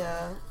spicy.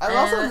 Yeah, I've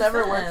also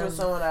never worked with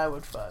someone I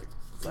would fuck.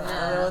 So I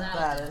don't know what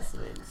that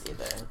means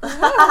either.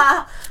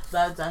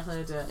 That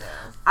definitely do it.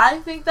 Yeah. I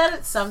think that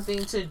it's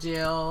something to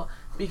do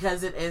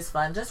because it is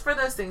fun. Just for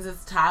those things,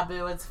 it's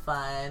taboo, it's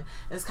fun.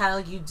 It's kind of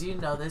like you do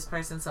know this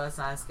person, so it's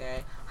not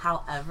scary.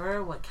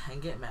 However, what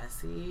can get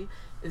messy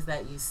is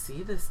that you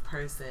see this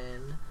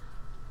person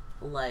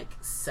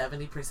like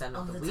 70%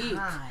 of the week,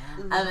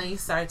 and then you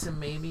start to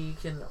maybe you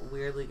can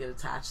weirdly get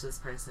attached to this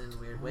person in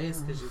weird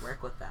ways because you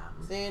work with them.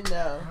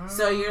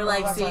 So you're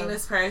like seeing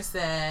this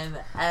person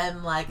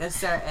and like a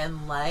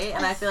certain light,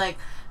 and I feel like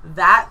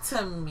that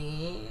to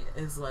me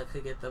is what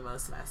could get the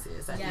most messy.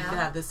 Is that you can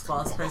have this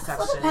false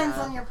perception. It depends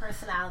on your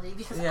personality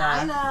because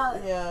I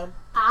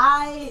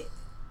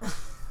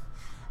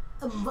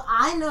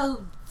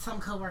know some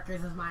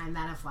coworkers of mine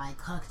that have like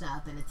hooked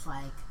up, and it's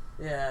like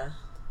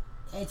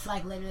it's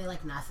like literally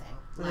like nothing.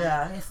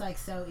 Like, it's like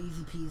so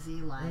easy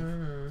peasy. Like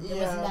it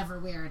was never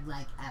weird,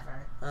 like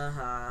ever.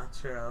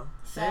 True.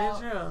 So,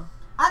 very true.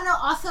 I don't know.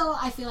 Also,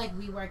 I feel like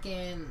me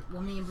and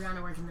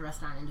Brianna work in the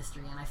restaurant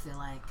industry, and I feel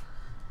like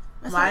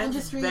restaurant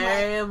industry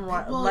very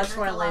much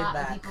more laid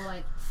back. People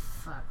like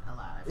fuck a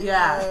lot.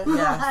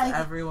 Like,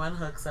 everyone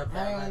hooks up.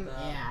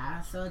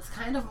 So it's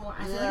kind of more.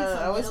 I feel like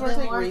it's I always work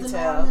like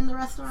retail in the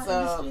restaurant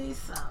industry.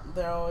 So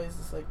they're always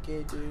just like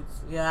gay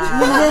dudes. Just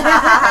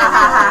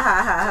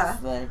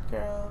like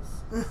girls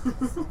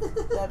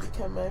that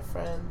become my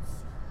friends.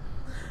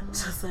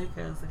 Just like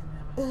girls that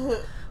become my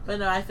friends. But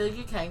no, I feel like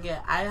you can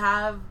get. I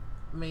have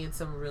made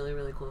some really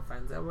really cool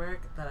friends at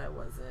work that I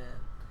wasn't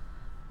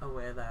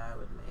aware that I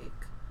would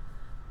make.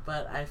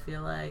 But I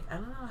feel like I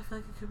don't know. I feel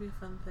like it could be a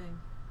fun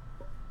thing.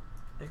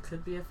 It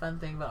could be a fun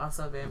thing, but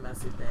also a very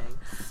messy thing.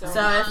 So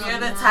if you're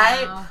the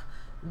type,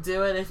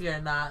 do it. If you're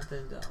not,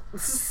 then don't.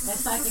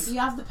 It's like if you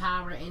have the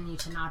power in you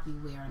to not be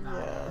weird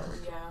about it,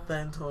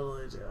 then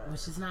totally do it.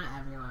 Which is not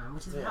everyone,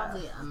 which is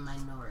probably a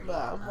minority.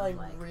 But I'm like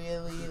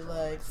really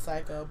like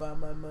psycho about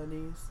my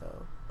money,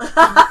 so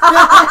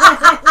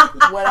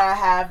when I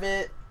have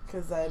it.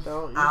 Because I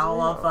don't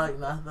want to fuck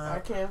nothing. I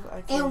can't.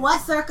 In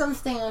what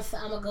circumstance,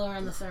 I'm going to go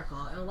around the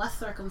circle. In what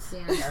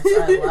circumstance? Yes,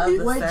 I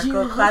love the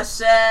circle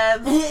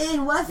question.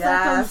 In what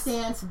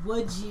circumstance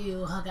would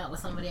you hook up with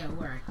somebody at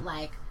work?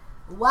 Like,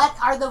 what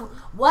are the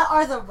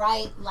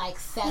right, like,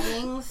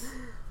 settings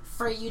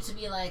for you to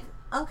be like,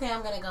 okay,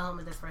 I'm going to go home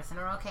with this person,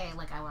 or okay,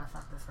 like, I want to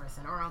fuck this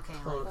person, or okay,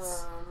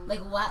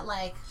 like what,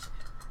 like,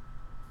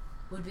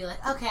 would be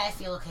like, okay, I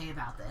feel okay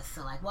about this.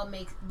 So, like,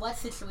 what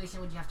situation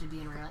would you have to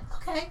be in where you're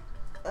like, okay,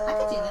 I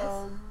could do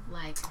this.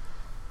 Like,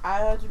 I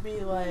have to be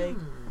like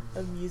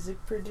a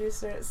music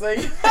producer. It's like,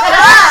 Kyla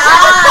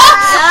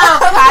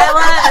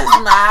is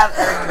mad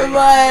angry.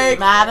 Like,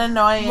 mad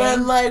annoying.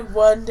 When like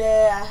one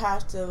day I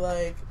have to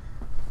like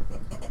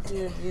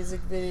do a music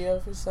video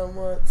for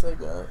someone. It's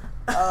like, I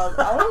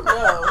don't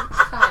know.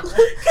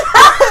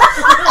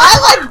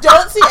 I like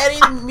don't see I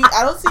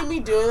don't see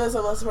me doing this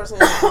unless the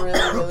person is really,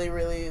 really,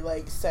 really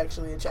like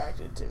sexually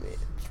attracted to me.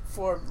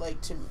 I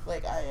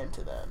am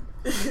to them.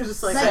 You're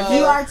just like,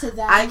 you are to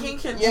them. I can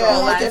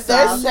control like myself. If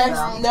there's sex,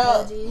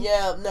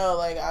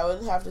 like I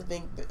would have to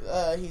think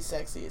he's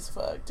sexy as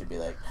fuck to be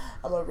like,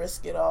 I'm gonna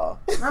risk it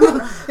all.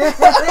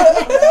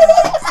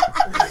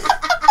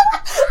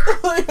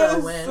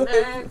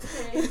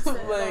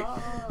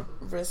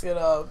 Risk it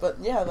all. But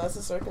yeah, that's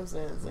the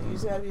circumstance. Like you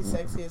just gotta be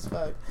sexy as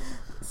fuck.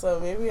 So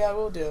maybe I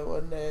will do it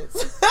one day.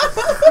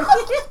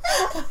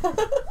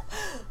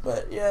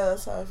 But yeah,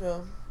 that's how I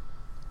feel.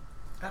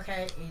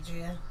 Okay,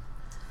 Adria.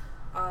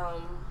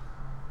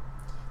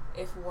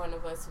 If one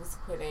of us was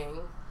quitting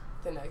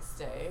the next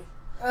day.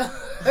 True.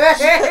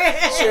 Yeah.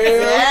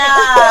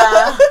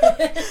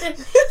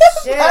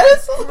 That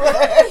is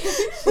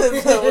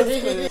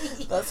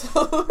hilarious. That's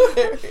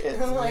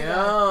hilarious. Oh my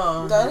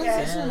God. That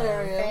is a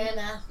scenario. Fair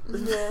enough.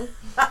 Yeah.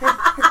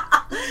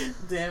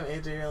 Damn,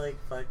 Adria, you're like,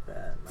 fuck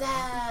that.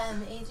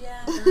 Damn, Adria.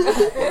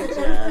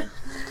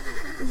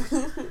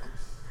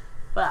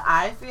 But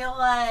I feel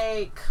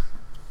like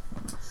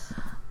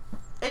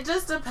it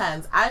just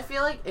depends. I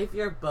feel like if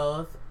you're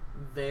both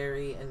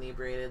very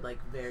inebriated, like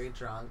very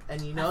drunk,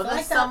 and you know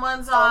that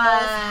someone's on.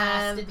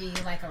 Has to be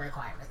like a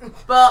requirement.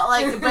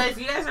 But if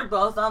you guys are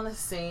both on the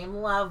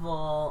same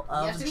level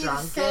of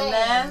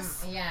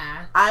drunkenness,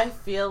 I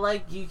feel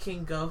like you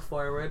can go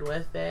forward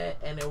with it,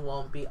 and it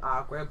won't be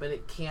awkward. But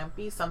it can't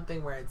be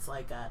something where it's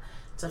like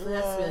definitely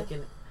has to be like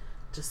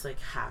just like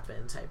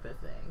happen type of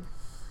thing.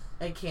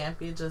 It can't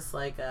be just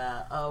like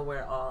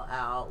we're all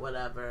out,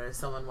 whatever.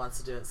 Someone wants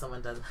to do it,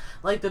 someone doesn't.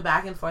 Like the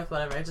back and forth,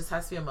 whatever. It just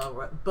has to be a moment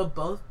where, but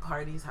both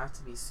parties have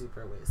to be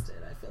super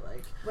wasted, I feel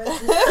like.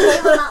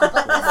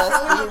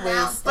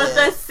 But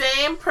the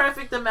same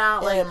perfect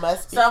amount. Like,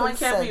 someone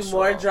can't be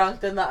more drunk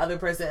than the other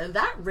person. And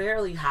that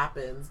rarely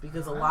happens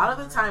because a lot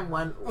of the time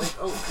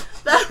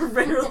that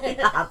rarely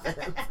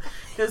happens.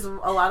 Because a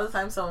lot of the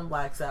time someone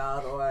blacks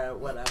out or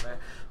whatever.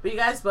 But you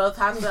guys both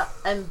have to,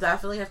 and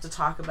definitely have to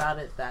talk about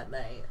it that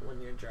night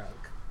when you're drunk.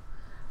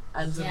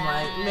 And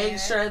make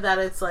sure that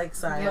it's like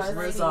signed,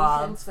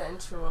 resolved.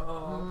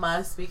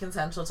 Must be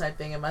consensual type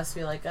thing. It must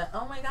be like,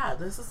 oh my god,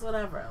 this is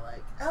whatever.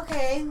 Like,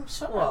 okay,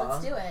 sure, cool.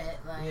 Let's do it.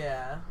 Like,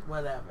 yeah,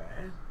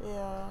 whatever.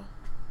 Yeah.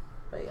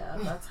 But yeah,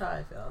 that's how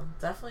I feel.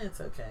 Definitely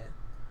it's okay.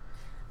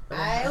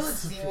 I would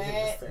do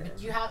it,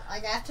 but you have, I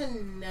have to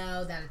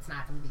know that it's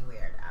not going to be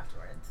weird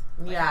afterwards.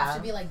 Like, I have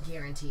to be like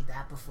guaranteed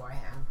that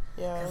beforehand.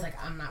 Yeah. Because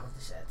like I'm not with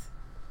the shits.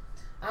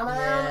 I'm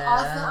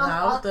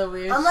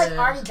like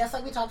already, just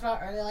like we talked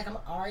about earlier, like I'm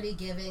already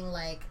giving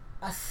like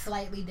a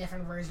slightly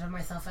different version of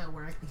myself at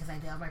work because I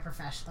do have my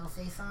professional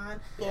face on.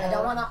 Yeah. I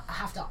don't want to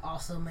have to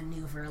also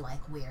maneuver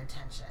like weird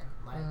tension.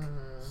 Like,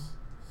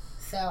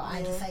 so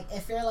I just like,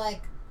 if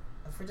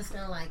we're just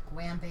gonna like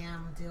wham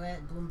bam do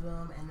it, boom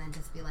boom, and then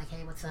just be like,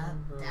 hey, what's up?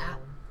 That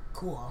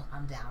cool,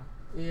 I'm down.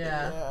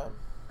 Yeah.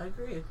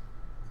 Agreed.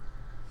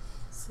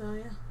 So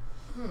yeah.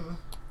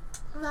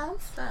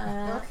 That's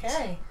that.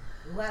 Okay.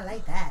 Ooh, I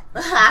like that.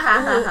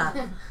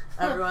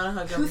 Everyone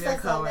hook up with your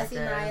coworkers. Who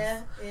says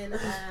Maya in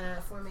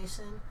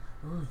formation?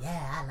 Ooh,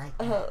 yeah, I like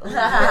that.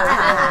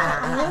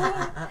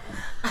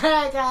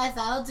 Alright, guys,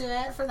 that'll do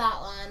it for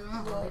that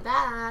one. We'll be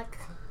back.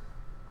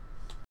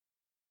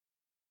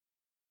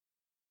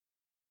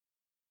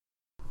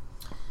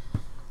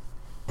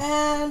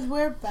 And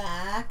we're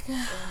back.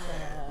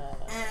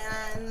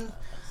 And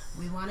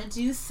we want to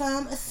do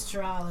some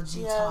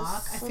astrology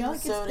talk. I feel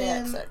like it's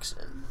been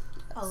section.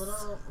 A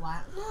little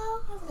while. No,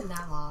 it hasn't been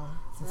that long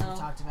since we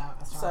talked about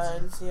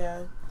astrology. Signs,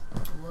 yeah.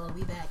 We'll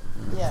be back.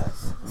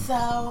 Yes.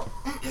 So,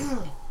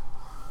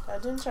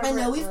 I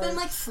know we've been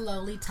like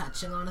slowly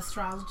touching on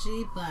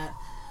astrology, but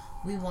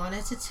we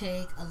wanted to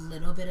take a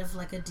little bit of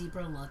like a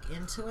deeper look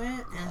into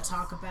it and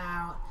talk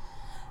about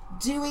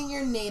doing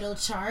your natal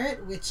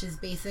chart, which is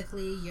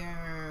basically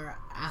your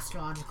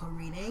astrological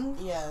reading.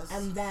 Yes.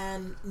 And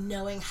then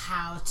knowing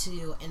how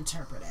to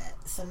interpret it.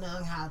 So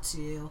knowing how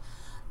to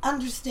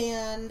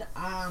understand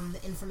the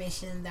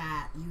information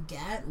that you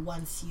get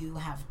once you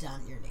have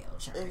done your natal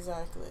chart.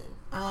 Exactly.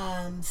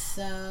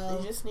 So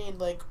you just need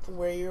like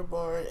where you're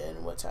born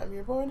and what time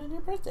you're born and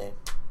your birthday.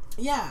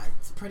 Yeah,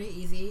 it's pretty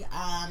easy.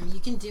 You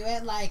can do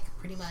it like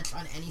pretty much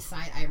on any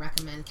site. I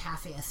recommend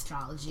Cafe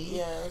Astrology.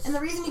 Yes. And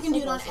the reason you can do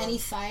it on any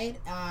site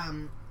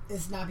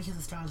is not because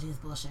astrology is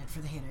bullshit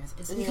for the haters.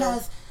 It's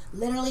because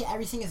literally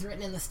everything is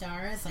written in the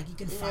stars. Like you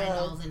can find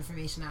all the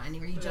information out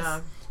anywhere.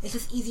 It's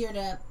just easier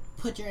to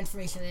put your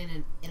information in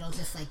and it'll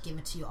just like give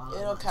it to you all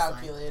It'll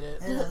calculate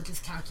it. And it'll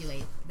just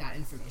calculate that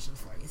information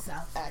for you. So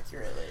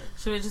accurately.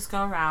 Should we just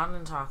go around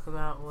and talk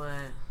about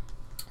what?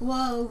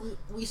 Well,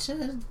 we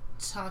should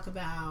talk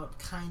about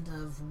kind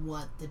of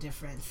what the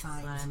different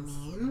signs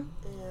mean.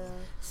 Yeah.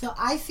 So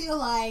I feel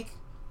like,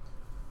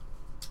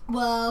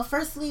 well,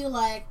 firstly,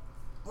 like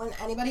when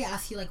anybody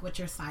asks you like what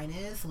your sign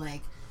is,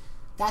 like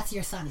that's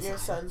your sun sign. Your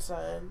sun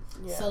sign.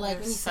 Yeah. So like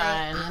when you say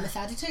I'm a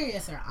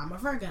Sagittarius or I'm a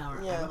Virgo or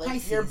I'm a like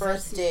Pisces, your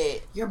birth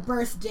date. Your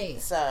birth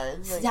date.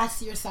 Sign. Like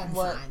that's your sun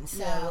sign.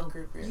 So what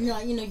group you're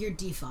in. Your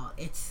default.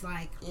 It's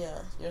like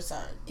your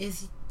sign.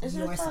 Is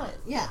your sign.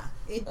 Yeah.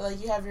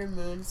 Like you have your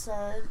moon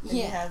sign and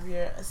you have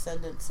your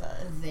ascendant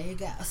sign. There you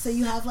go. So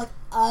you have like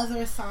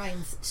other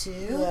signs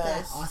too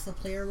that also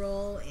play a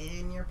role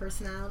in your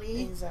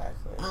personality.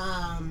 Exactly.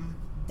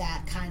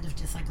 That kind of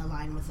just like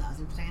align with the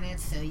other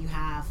planets. So you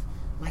have,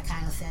 like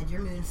Kyle said,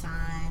 your moon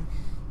sign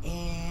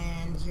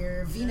and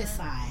your Venus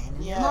sign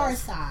and your Mars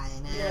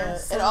sign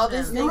and all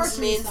these things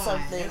mean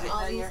something.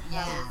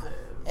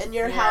 And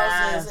your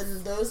houses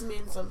and those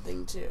mean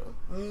something too.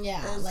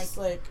 Yeah, and it's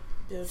like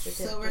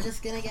so we're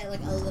just gonna get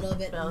like a little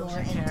bit more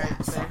in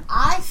depth. So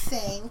I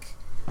think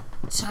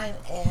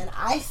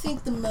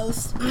the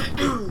most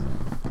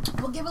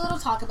we'll give a little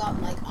talk about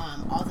like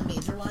all the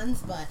major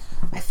ones, but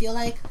I feel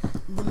like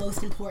the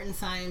most important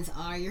signs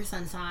are your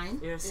sun sign,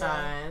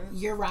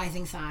 your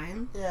rising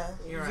sign,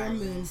 your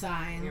moon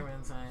sign,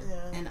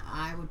 and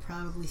I would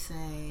probably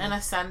say an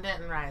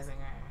ascendant and rising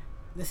are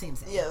the same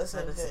thing. Yeah, the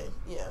same thing.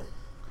 Yeah.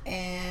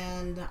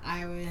 And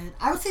I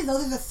would say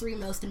those are the three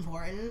most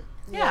important.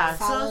 Yeah,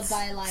 followed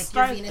by like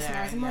your Venus,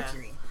 Mars, and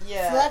Mercury.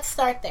 Yeah. So let's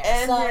start there.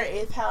 And your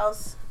 8th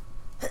house,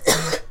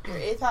 your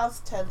 8th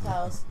house, 10th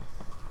house,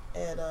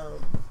 and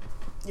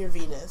your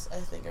Venus, I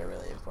think, are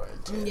really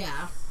important too.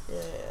 Yeah.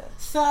 Yeah.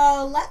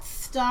 So let's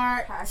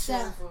start.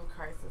 Passions and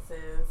crises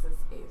is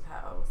 8th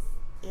house.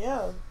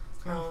 Yeah.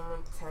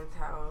 10th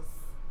house.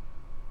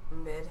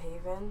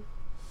 Midhaven.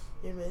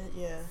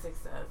 Yeah.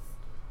 Success.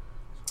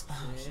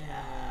 Oh,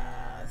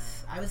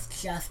 yes. I was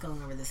just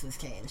going over this with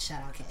Kane.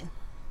 Shout out Kane.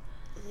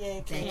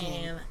 Yeah,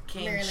 Kane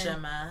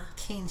Shimma.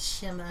 Kane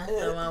Shimma.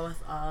 The one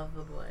with all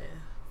the boys.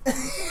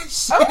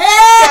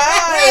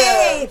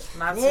 Shade!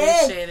 Not to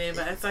be shady,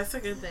 but that's a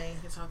good thing.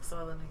 He talks to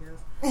all the niggas.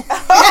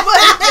 Oh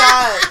my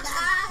god!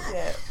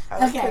 Yeah,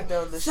 I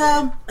condone the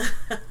shade.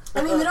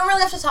 I mean, we don't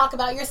really have to talk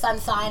about your sun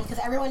sign because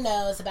everyone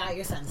knows about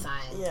your sun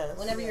sign. Yes.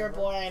 Whenever you were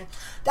born,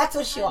 that's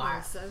what you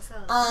are.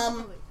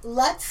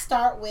 Let's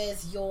start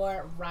with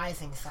your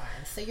rising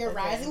sign. So your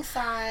rising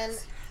sign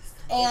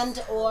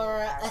and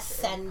or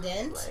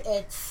ascendant,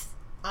 it's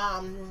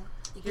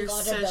you can your go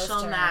into those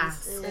social terms.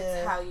 mask.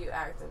 It's how you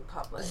act in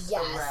public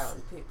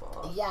around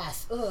people.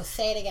 Yes. Ooh,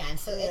 say it again.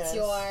 So it's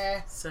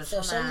your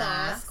social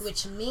mask,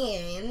 which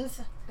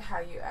means how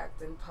you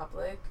act in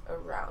public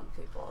around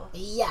people.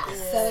 Yes.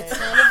 Yeah. So it's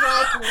kind of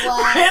like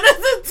what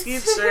Brandon's a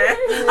teacher.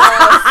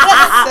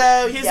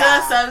 He's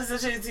a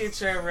substitute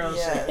teacher, real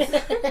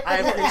shit. I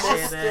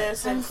appreciate it.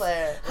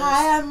 Sinclair.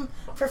 Hi, I'm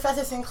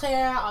Professor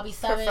Sinclair. I'll be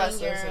subbing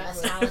your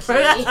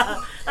astrology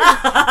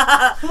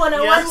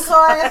 101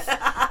 course.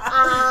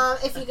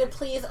 If you could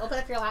please open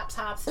up your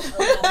laptops and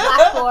open up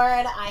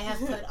Blackboard. I have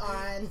put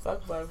on.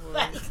 Fuck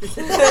Blackboard.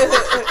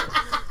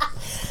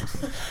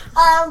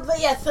 But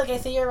yes, okay,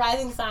 so your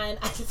rising sign,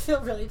 I just feel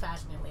really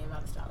passionately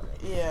about astrology.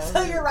 Yeah.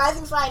 So your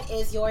rising sign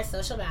is your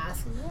social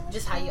mask,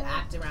 just how you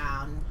act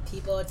around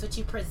people. It's what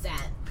you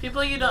present.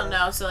 People you don't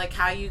know, so like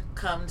how you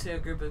come to a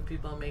group of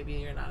people maybe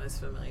you're not as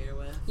familiar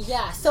with.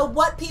 Yeah, so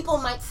what people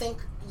might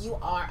think you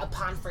are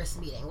upon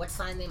first meeting, what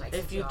sign they might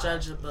think if you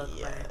judge a book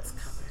by its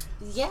cover.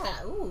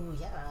 Yeah, ooh,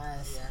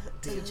 yes.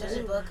 Yeah. You judge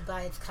a book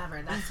by its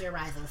cover, that's your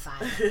rising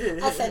sign,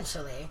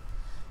 essentially.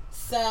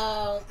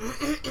 So,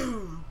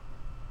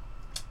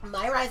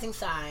 my rising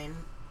sign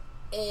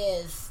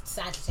is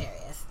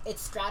Sagittarius.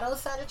 It's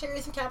straddles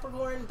Sagittarius and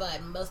Capricorn,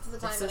 but most of the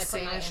time it's when the I put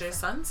same my as your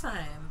sun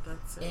sign.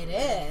 That's it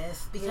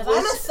is because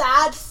I'm a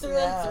Sag through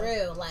and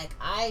through. Like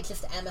I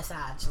just am a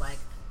Sag. Like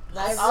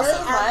that's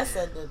also my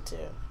ascendant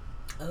too.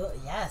 Oh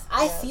yes,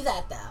 I see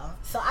that though.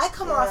 So I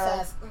come off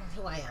as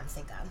who I am.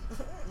 Thank God.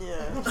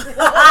 Yeah.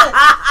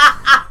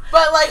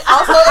 But like,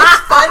 also it's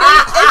funny.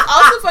 It's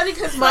also funny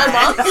because my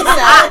mom's a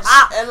Sag,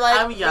 and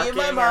like me and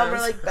my mom are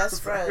like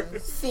best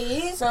friends.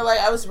 See? So like,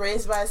 I was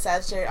raised by a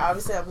Sagittarius.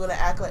 Obviously, I'm gonna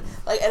act like,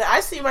 and I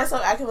see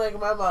myself acting like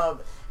my mom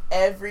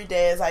every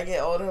day as I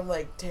get older. I'm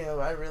like, damn,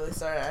 I really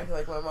started acting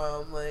like my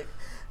mom. Like,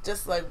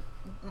 just like,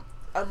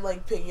 I'm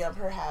like picking up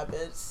her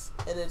habits,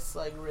 and it's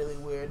like really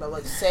weird. I'm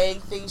like saying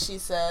things she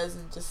says,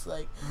 and just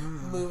like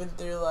moving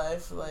through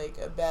life like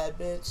a bad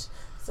bitch.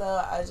 So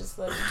I just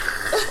like,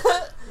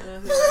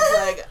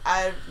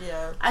 I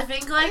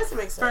think like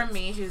for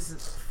me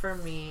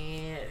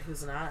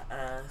who's not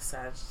a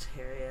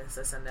Sagittarius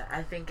ascendant,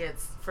 I think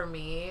it's for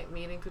me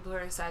meeting people who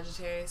are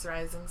Sagittarius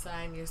rising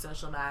sign. Your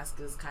social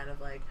mask is kind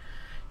of like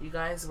you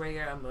guys wear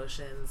your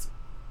emotions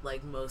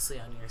like mostly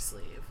on your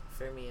sleeve.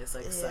 For me, it's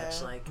like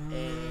such like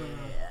a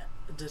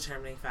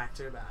determining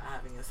factor about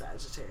having a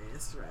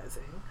Sagittarius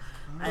rising.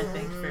 I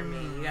think for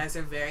me, you guys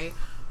are very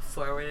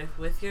forward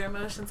with your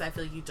emotions. I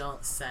feel like you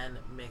don't send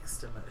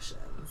mixed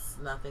emotions.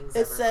 Nothing's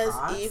ever says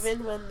crossed.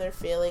 Even when they're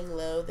feeling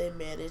low, they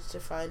manage to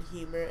find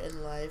humor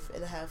in life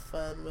and have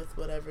fun with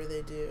whatever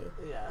they do.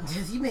 Yeah.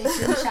 You made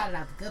sure you shouted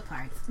out the good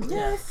parts.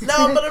 Yes.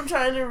 No, but I'm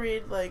trying to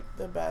read like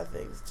the bad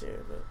things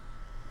too. But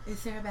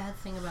is there a bad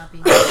thing about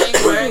being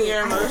wearing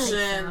your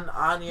emotion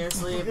on your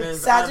sleeve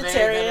is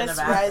Sagittarius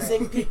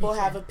rising people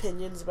have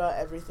opinions about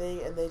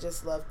everything and they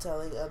just love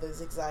telling others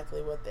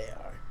exactly what they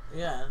are.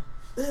 Yeah.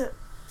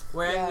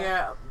 Wearing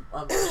your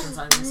emotions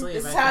on your sleeve.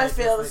 This is how I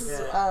feel. This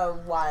is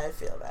why I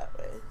feel that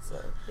way.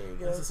 So here you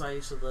go. This is why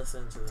you should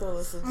listen to this. So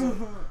listen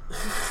to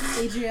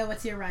Adria,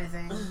 what's your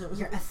rising?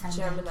 Your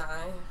ascendant.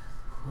 Gemini.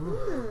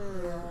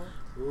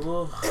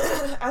 Ooh.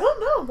 I don't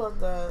know about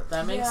that.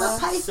 That makes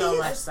so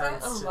much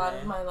sense. I spent a lot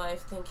of my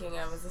life thinking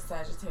I was a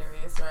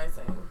Sagittarius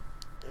rising.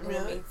 Really?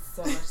 It made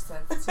so much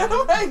sense to me.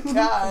 Oh my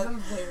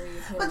god.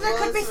 But there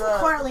could be some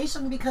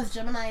correlation because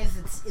Gemini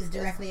is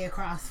directly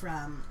across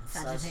from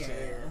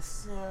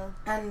Sagittarius. Yeah.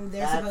 And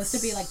they're supposed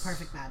to be like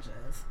perfect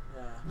matches.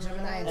 Yeah.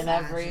 Gemini in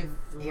every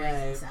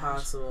way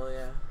possible,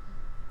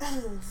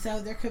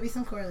 So there could be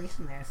some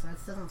correlation there, so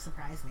that doesn't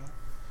surprise me.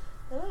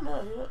 I don't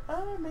know.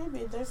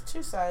 Maybe there's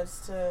two sides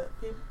to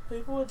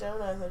people with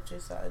Gemini have two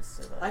sides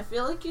to that. I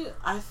feel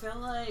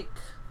like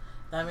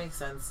that makes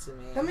sense to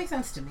me. That makes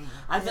sense to me.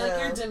 I feel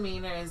like your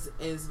demeanor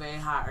is very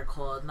hot or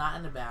cold, not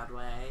in a bad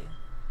way,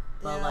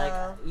 but like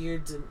your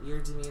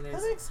demeanor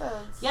is. That makes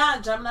sense. Yeah,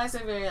 Geminis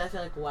are very, I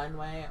feel like, one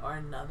way or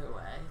another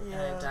way, and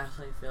I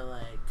definitely feel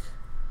like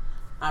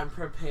I'm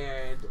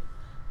prepared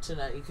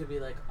tonight you could be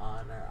like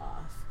on or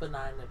off, but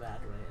not in a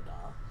bad way at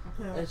all.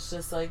 Yeah. It's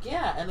just like,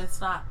 yeah, and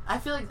it's not, I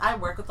feel like I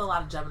work with a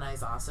lot of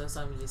Geminis also,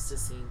 so I'm used to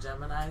seeing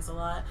Geminis a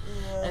lot.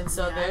 Yeah. And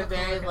so they're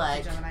very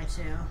like, Gemini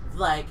too.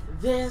 Like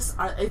it's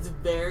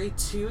very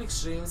two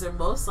extremes. They're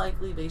most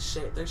likely they're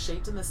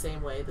shaped in the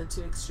same way, the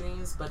two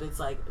extremes, but it's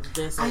like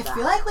this or I that.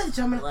 feel like with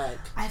Gemini, like,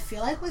 I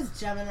feel like with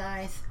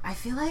Geminis,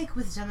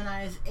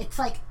 it's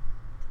like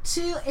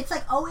two, it's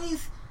like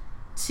always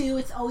two,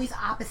 it's always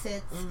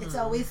opposites. Mm-hmm. It's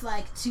always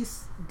like two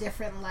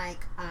different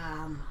like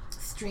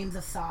streams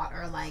of thought,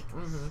 or like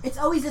it's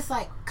always just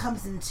like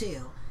comes in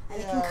two,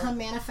 and it can come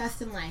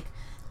manifest in like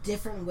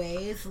different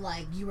ways.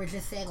 Like you were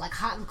just saying, like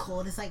hot and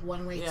cold is like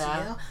one way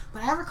too.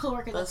 But I have a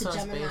coworker that's a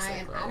Gemini,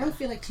 and I don't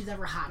feel like she's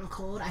ever hot and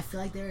cold. I feel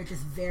like they're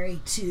just very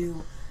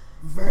two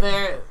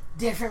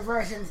different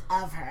versions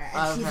of her,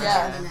 and she's a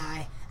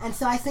Gemini. And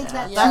so I think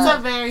that's a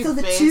very so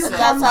the basic. two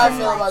that's how I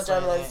feel about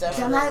Gemini.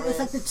 Gemini is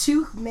like the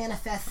two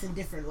manifests in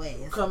different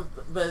ways.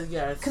 But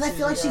yeah, because I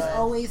feel like she's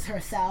always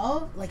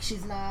herself. Like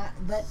she's not,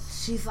 but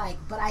she's like.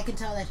 But I can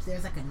tell that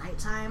there's like a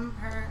nighttime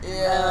her.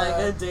 Yeah,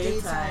 like a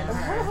daytime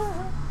her.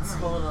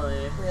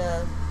 Totally.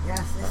 Yeah.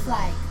 Yes, it's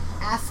like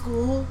at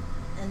school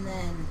and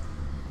then.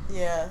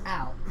 Yeah.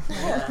 Out.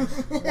 Yeah.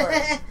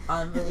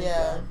 On the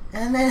weekend.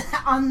 And then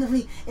on the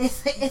week,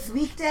 it's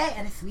weekday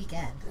and it's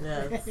weekend.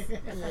 Yes.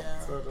 Yeah.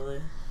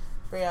 Totally.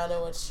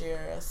 Brianna, what's your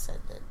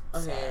ascendant?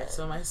 Okay,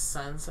 so my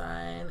sun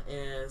sign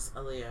is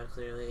a Leo,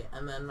 clearly,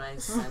 and then my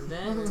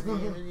ascendant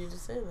you need to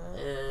say that.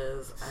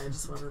 is. I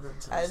just wanted them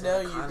to. I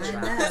know you. I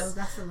know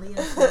that's a Leo.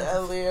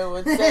 A Leo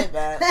would say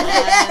that.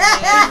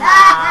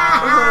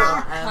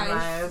 And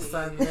my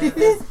ascendant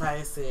is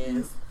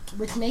Pisces.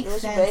 Which makes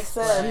sense.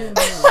 That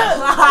makes a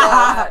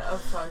lot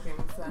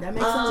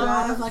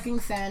of fucking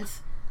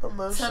sense.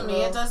 To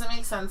me, it doesn't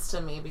make sense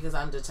to me because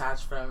I'm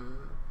detached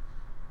from.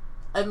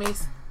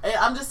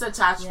 I'm just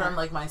detached from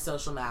like my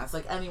social mass.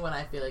 Like anyone,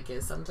 I feel like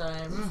is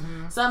sometimes.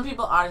 Mm-hmm. Some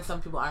people are and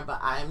some people aren't, but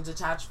I'm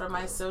detached from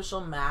my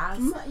social mass.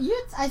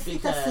 I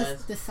think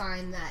that's the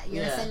sign that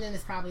your ascendant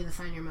is probably the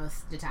sign you're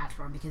most detached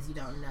from, because you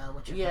don't know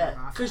what you're coming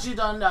off. Because you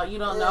don't know how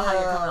you're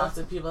coming off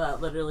to people that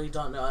literally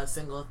don't know a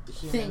single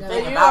human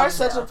thing you are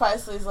such a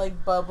Pisces,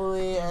 like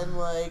bubbly and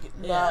like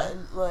not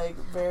like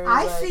very.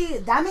 I see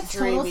that makes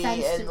total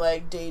sense and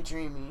like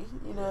daydreamy.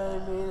 You know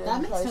what I mean?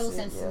 That makes total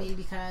sense to me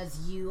because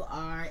you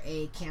are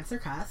a Cancer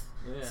cusp.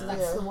 Yeah. So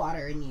that's the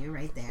water in you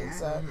right there.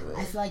 Exactly.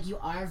 I feel like you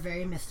are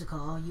very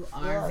mystical. You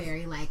are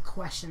very like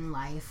question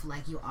life.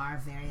 Like you are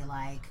very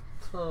like.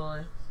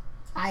 Totally.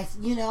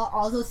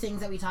 All those things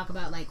that we talk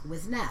about like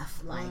with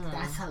Neff. Like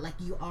that's how like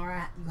you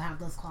have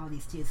those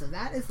qualities too. So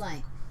that is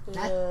like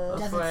that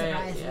doesn't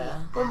surprise me.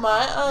 But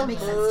my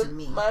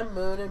my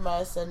moon and my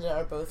ascendant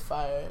are both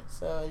fire.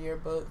 So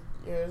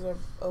yours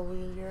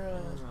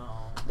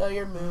are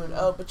your moon.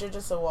 Oh, but you're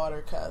just a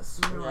water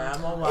cusp. Yeah,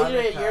 I'm a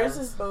water cusp. Yours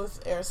is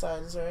both air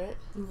signs, right?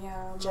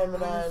 Yeah.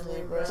 Gemini and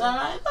Libra.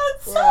 Gemini,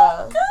 that's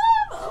so good.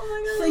 Oh my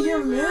god. So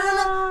your moon.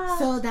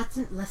 So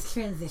let's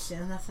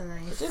transition. That's a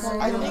nice.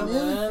 I think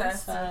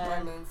obsessed with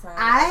my moon sign.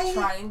 I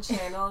try and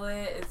channel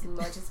it as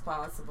much as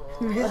possible.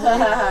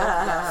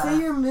 So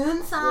your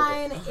moon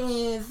sign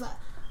is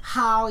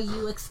how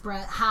you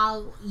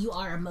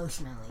are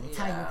emotionally. It's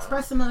how you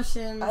express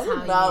emotions. I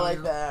did not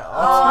like that.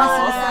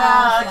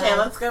 Okay,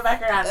 let's go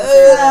back around.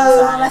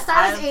 Let's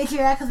start with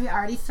Adria because we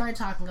already started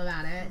talking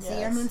about it. Yes. So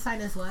your moon sign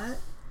is what?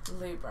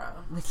 Libra.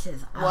 Which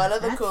is one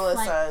of the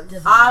coolest signs.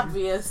 Divine.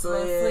 Obviously.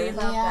 Mostly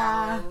about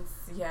balance.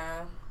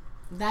 Yeah.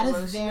 That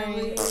is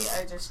very.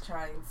 I just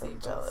try and see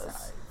both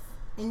sides.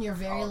 And you're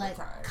very like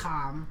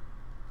calm.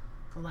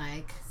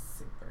 Like.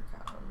 Super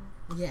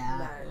calm.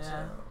 Yeah.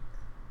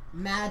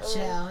 Mad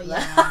chill,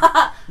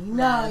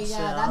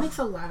 that makes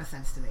a lot of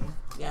sense to me.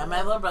 Yeah,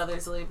 my little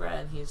brother's a Libra,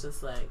 and he's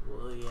just like,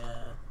 well,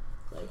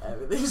 like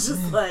everything's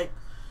just like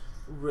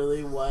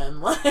really one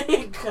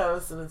like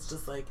coast, and it's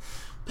just like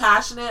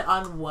passionate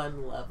on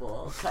one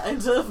level,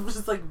 kind of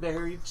just like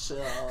very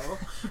chill.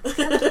 Not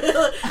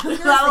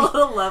a lot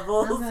of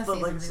levels, but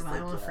like just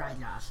like, I want to fry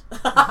Josh.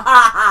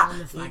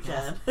 You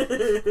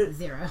can.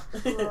 0.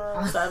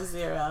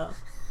 Sub-0.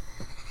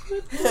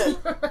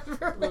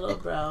 Little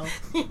bro.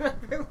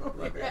 Remember when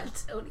we were at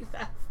Tony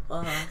Fest?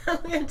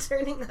 We were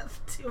turning up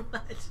too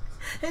much,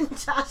 and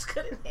Josh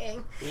couldn't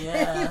hang. Yeah.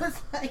 And he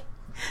was like,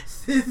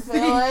 I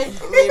feel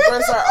like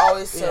Libras are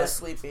always so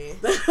sleepy.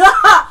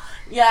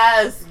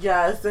 Yes,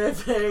 they're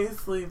very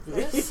sleepy.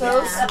 They're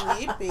so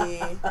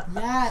sleepy.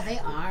 Yeah, they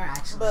are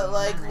actually. But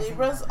like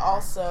Libras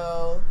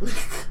also,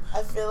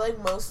 I feel like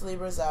most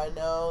Libras I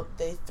know,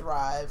 they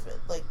thrive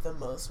like the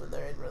most when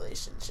they're in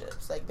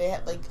relationships. Like they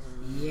have like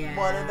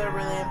one of the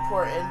really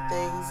important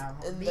things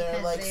in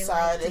their like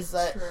sign is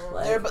that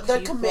they're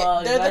the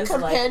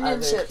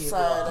companionship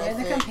sign. They're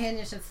the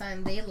companionship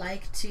sign. They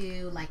like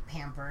to like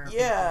pamper.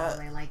 Yeah.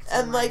 They like to,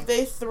 and like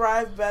they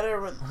thrive better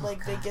when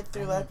they get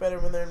through life better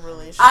when they're in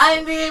relationships.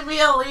 I need me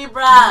a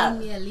Libra. I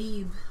need me a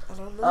Lib. I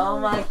don't know. Oh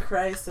my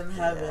Christ in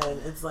heaven.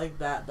 It's like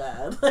that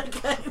bad.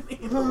 Like I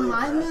need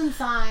my moon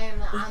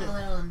sign, I'm a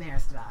little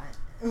embarrassed about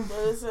it.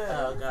 What is it?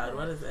 Oh God,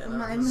 what is it?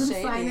 My moon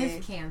sign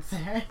is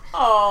Cancer.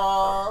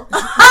 Aww.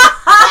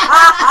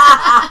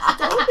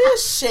 Don't be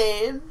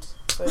ashamed.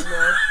 But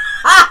no.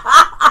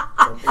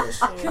 Don't be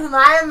ashamed. Cause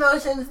my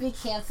emotions be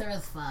Cancer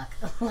as fuck.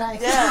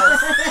 Like,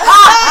 yes.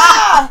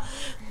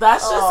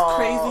 That's just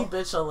crazy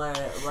bitch alert.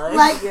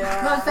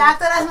 The fact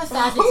that I'm a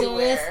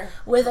Sagittarius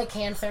with a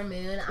Cancer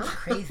moon, I'm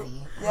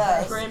crazy.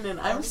 Yeah, Brandon,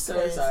 I'm so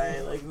crazy.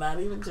 Sorry. Like, not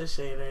even to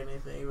shade or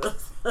anything, but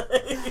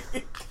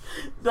like,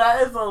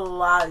 that is a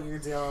lot you're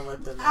dealing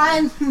with.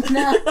 I'm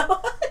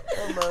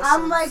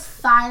like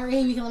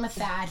fiery because I'm a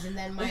Sag, and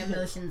then my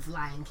emotions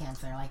lie in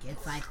Cancer. Like,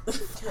 it's like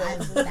I'm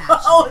that.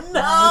 Oh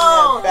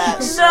no!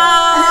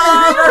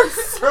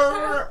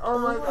 Oh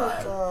my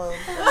God.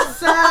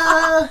 So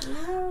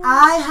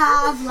I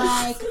have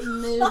like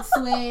mood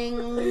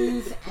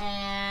swings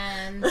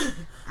and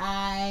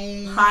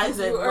highs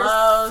and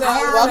lows.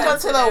 Welcome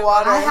to the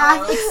water. I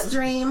have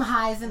extreme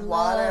highs and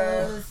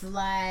lows.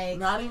 Like,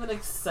 not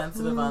even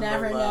sensitive on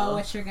never the know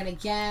what you're gonna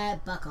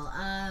get. Buckle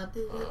up.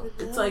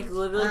 It's like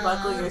literally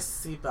buckle your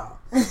seatbelt.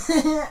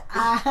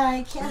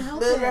 I can't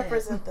help it. Moon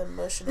represent the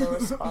emotional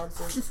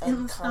responses,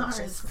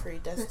 unconscious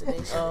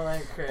predestination. Oh my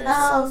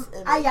Christ.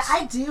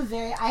 I do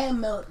I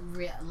emote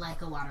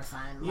like a water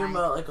sign. You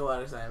emote like a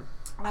water sign.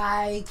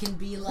 I can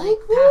be like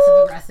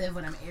passive aggressive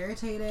when I'm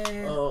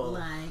irritated. Oh.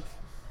 Like.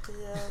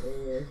 Yeah.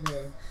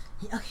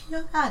 Okay,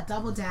 you gotta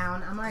double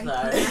down. I'm already.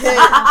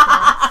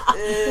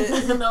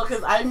 No,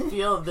 because I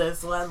feel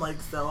this one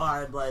like so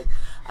hard. Like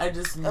I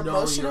just know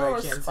you're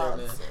a Cancer.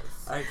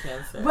 I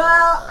can't say.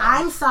 Well,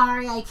 I'm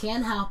sorry. I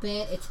can't help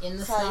it. It's in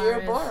the stars. How you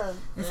were born.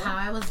 It's how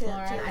I was born.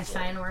 I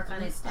try and work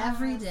on it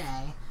every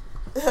day.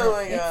 Oh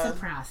my God. It's a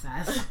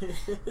process.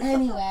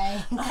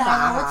 Anyway,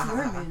 Kyle, what's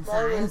your moon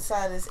sign? My moon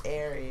sign is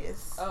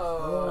Aries. Exactly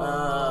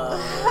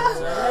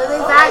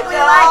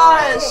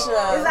like me. It's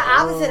the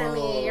opposite of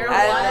me. You're a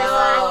water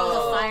sign with a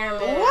fire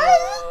moon. What?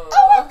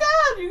 Oh my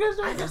God, you guys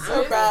are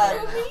so bad.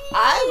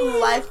 I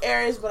like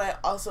Aries, but I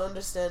also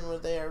understand where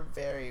they are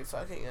very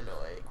fucking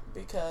annoying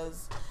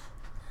because,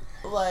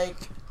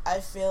 like, I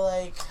feel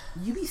like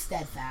you be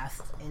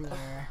steadfast in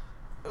your.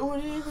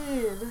 What do you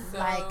mean?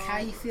 Like, how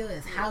you feel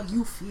is how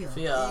you feel.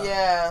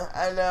 Yeah,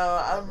 I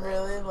know. I'm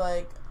really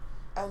like,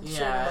 I'm true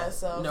to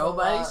myself.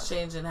 Nobody's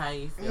changing how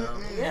you feel.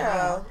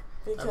 Yeah.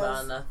 Because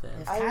about nothing.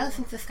 If Kyle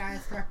thinks the sky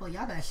is purple,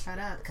 y'all better shut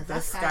up because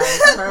the sky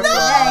is purple.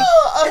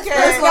 Okay,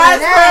 the sky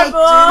is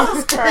purple.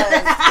 Jesus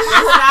Christ.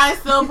 The sky is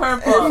still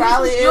purple. It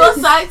probably is. You will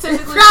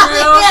scientifically prove.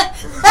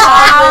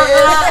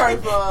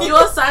 You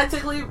will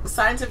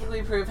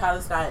scientifically prove how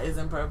the sky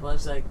isn't purple.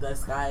 It's like the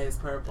sky is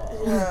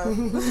purple. Yeah.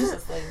 It's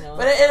just like, no.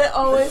 But it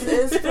always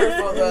is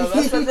purple though.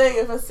 That's the thing.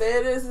 If I say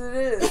it is,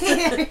 it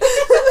is.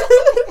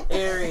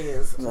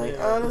 Aries. Like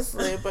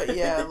honestly, but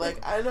yeah,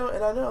 like I know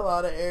a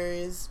lot of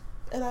Aries.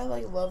 And I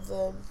like love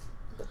them,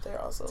 but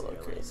they're also a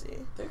little crazy.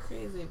 They're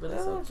crazy, but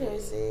it's okay.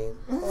 Crazy.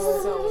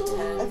 So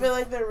intense. I feel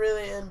like they're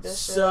really ambitious.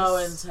 So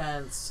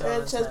intense.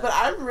 But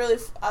I'm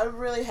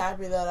really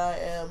happy that I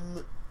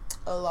am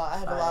I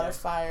have a lot of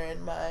fire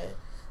in my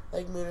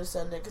like moon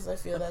ascendant because I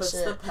feel that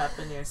shit. It puts the pep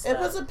in your step. It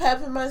puts a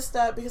pep in my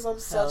step because I'm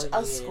such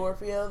a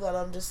Scorpio that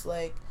I'm just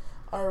like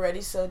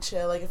already so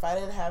chill. Like if I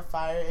didn't have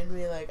fire in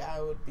me, like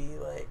I would be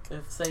like.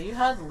 If say you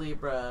had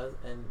Libra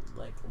and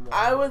like. More,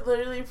 I would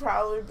literally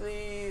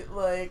probably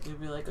like. You'd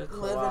be like a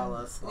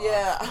koala.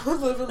 Yeah, I would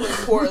live in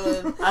like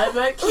Portland. I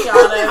bet Kiana.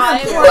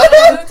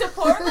 I moved to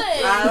Portland.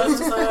 I was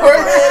just like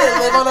Portland and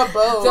live on a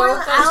boat.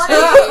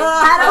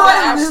 I don't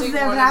want to move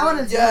there, but I want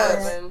to do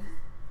it.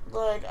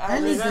 Like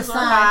I need the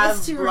sun.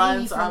 It's too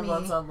rainy for me.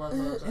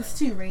 It's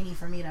too rainy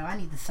for me though. I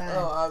need the sun.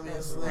 Oh,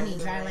 obviously. I need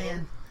dry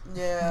land.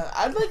 Yeah,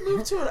 I'd like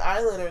move to an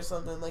island or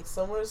something, like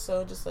somewhere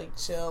so just like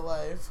chill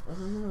life.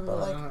 But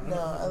like no,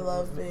 I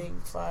love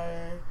being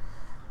fire.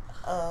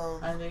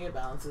 I think it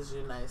balances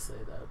you nicely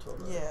though,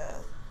 totally. Yeah.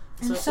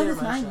 And so does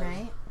mine,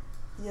 right?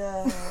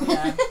 Yeah.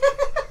 Yeah.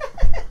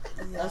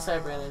 That's right,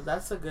 Brandon.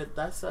 That's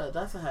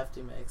a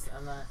hefty mix.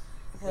 I'm not.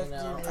 You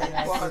know,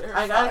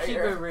 I gotta keep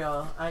it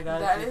real. I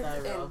gotta keep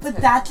that real. But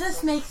that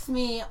just makes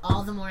me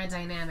all the more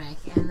dynamic.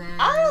 And then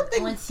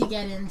once you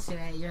get into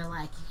it, you're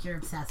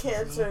obsessed with me.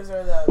 Cancers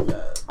are that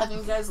bad. I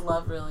think you guys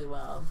love really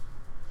well.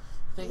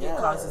 I think it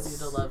causes you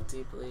to love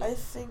deeply. I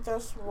think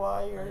that's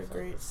why you're a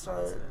great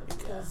son.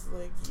 Because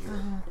like you.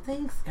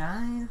 Thanks,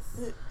 guys.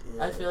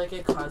 I feel like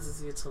it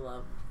causes you to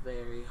love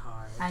very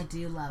hard. I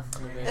do love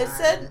very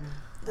hard.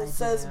 It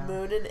says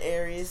Moon and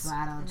Aries,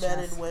 men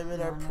and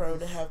women are prone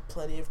to have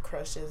plenty of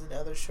crushes and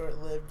other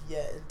short-lived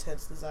yet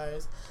intense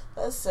desires.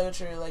 That's so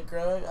true. Like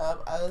growing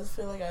up, I just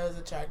feel like I was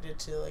attracted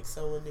to like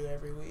someone new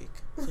every week.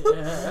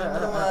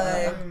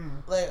 Yeah.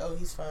 like oh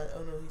he's fine.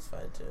 Oh no he's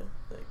fine too.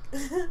 Like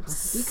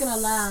speaking of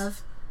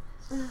love,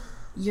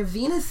 your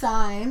Venus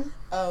sign.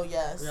 Oh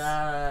yes.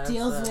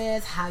 Deals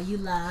with how you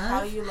love.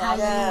 Why you love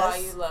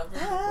the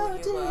people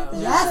you love.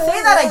 Yes,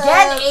 say that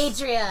again,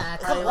 Adria.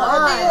 Come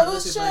on.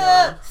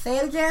 Say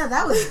it again.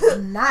 That was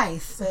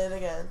nice. Say it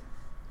again.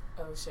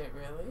 Oh shit,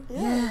 really?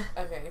 Yeah.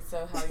 Okay,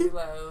 so how you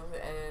love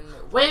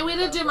and wait, we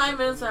didn't do my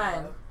moon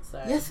sign.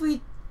 Sorry. Yes,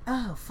 we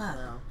Oh, fuck.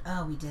 No.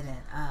 Oh, we didn't.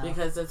 Oh.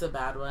 Because it's a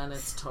bad one.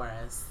 It's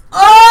Taurus.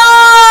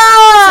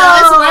 Oh! So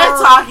it's worth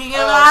talking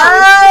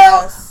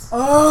about. Yes.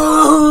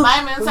 Oh!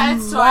 My moon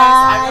sign's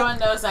Taurus. Everyone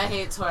knows I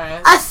hate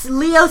Taurus. A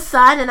Leo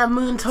sun and a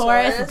moon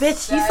Taurus.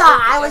 Bitch, you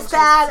thought I was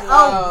bad?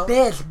 Oh,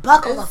 bitch.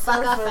 Buckle the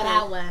fuck up for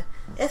that one.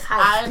 It's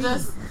high speed.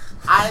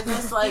 I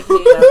just like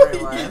hate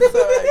everyone.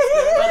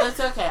 But it's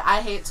okay.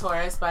 I hate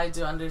Taurus, but I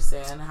do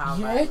understand how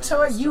you're a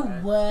Taurus. You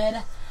would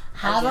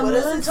have a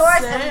moon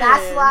Taurus, and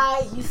that's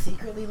why you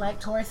secretly like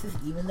Tauruses,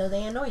 even though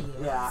they annoy you.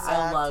 Yeah, exactly.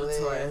 I love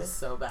Taurus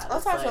so bad.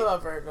 That's how I feel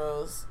about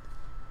Virgos.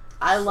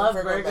 I love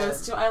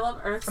Virgos too. I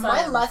love Earth signs.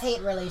 My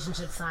love-hate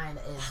relationship sign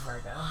is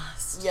Virgo.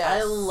 Yes.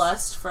 I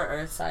lust for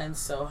Earth signs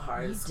so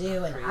hard. You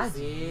do, and I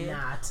do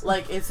not.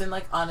 Like, it's in,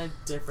 like, on a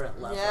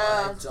different level.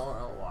 Yeah. I don't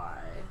know why.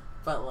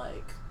 But,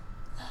 like,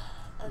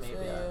 maybe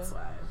that's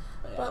why.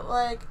 But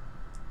like,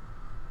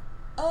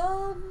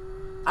 I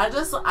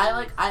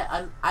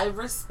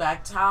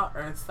respect how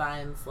Earth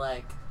signs,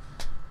 like,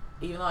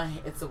 even though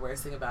it's the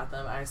worst thing about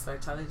them, I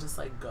respect how they just,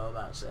 like, go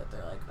about shit.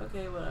 They're like,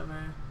 okay,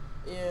 whatever.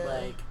 Yeah.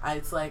 Like,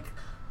 it's like,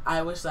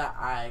 I wish that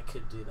I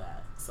could do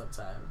that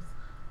sometimes.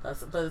 But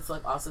it's,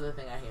 like, also the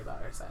thing I hate about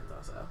Earth signs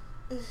also.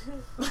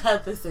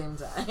 At the same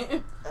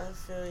time. I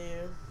feel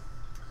you.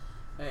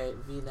 Alright,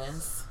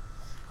 Venus.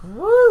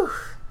 Woo!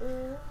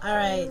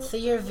 Alright, so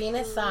your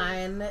Venus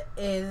sign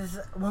is,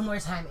 one more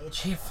time,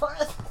 Adrian, for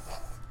us.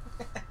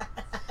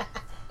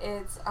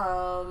 It's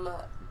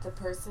the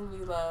person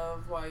you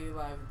love while you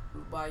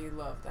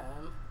love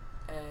them,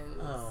 and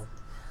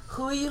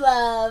who you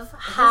love,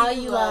 how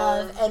you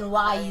love, and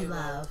why you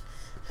love.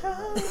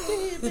 How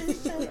deep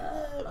is your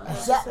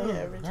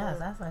love? Yeah,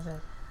 that's my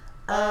shit.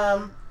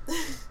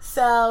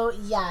 So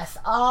yes,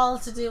 all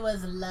to do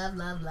was love,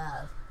 love,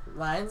 love.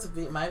 My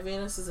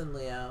Venus is in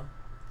Leo.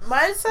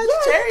 Mine's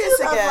Sagittarius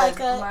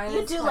again.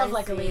 You do love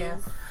like a Leo.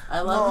 I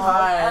love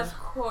hard. Of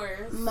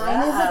course.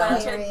 Mine is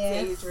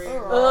Aquarius.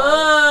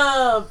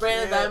 Oh,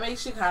 Brandon, that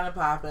makes you kind of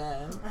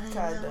poppin'.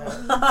 Kind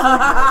of.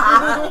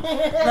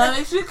 That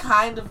makes you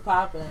kind of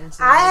poppin'.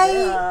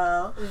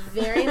 I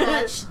very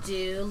much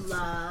do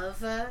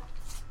love.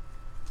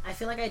 I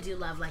feel like I do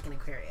love like an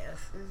Aquarius.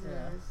 Mm-hmm.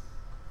 Yeah.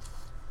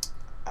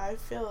 I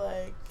feel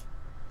like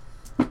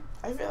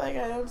I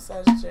am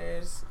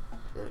Sagittarius.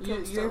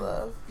 You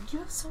love. You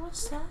have so much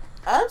Sag.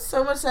 I have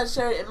so much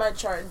Sagittarius in my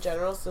chart in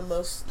general. It's the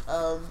most.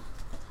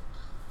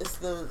 It's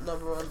the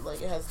number one.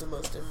 Like, it has the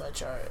most in my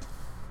chart.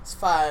 It's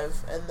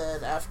 5, and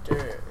then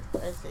after,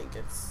 I think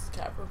it's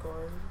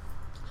Capricorn.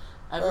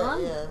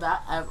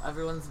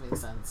 Everyone's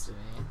makes sense to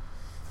me.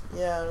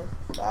 Yeah,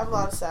 I have a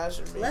lot of Sag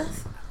in me.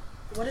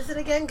 What is it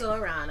again? Go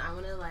around. I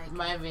want to like.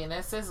 My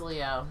Venus is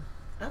Leo.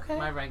 Okay.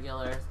 My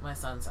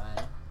sun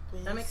sign.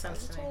 That makes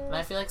sense to me. And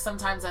I feel like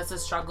sometimes that's a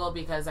struggle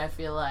because I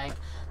feel like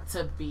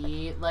to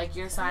be like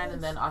your sign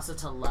and then also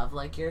to love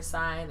like your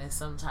sign is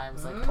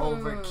sometimes like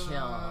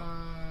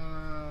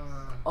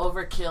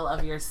overkill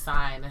of your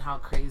sign and how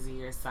crazy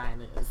your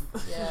sign is.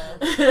 Yeah.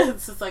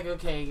 It's just like,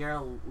 okay,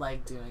 you're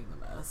like doing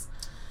the most.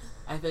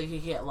 I feel like you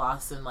get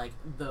lost in like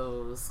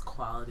those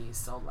qualities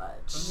so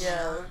much.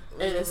 Yeah.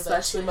 And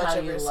especially how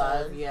you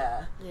love. Sign.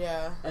 Yeah.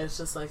 Yeah. And it's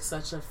just like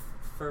such a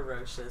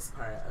ferocious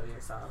part of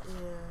yourself.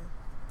 Yeah.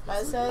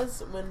 It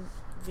says when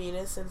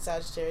Venus and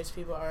Sagittarius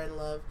people are in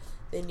love,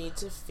 they need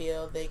to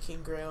feel they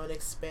can grow and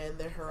expand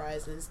their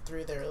horizons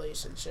through their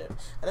relationship.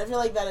 And I feel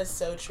like that is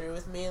so true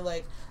with me.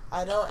 Like,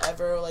 I don't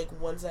ever, like,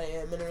 once I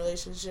am in a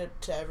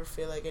relationship, to ever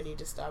feel like I need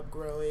to stop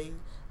growing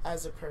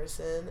as a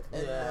person.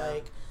 And,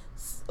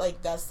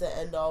 like that's the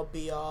end-all,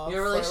 be-all.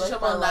 Your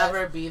relationship will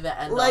never be the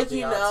end-all, like,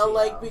 be-all, you know, be-all.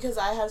 like, because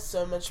I have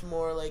so much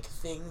more, like,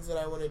 things that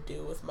I want to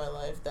do with my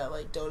life that,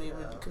 like, don't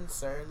even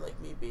concern,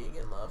 like, me being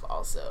in love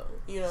also,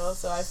 you know?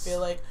 So I feel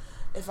like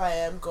if I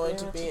am going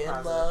to be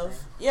in love,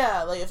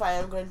 if I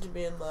am going to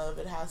be in love,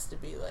 it has to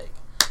be, like,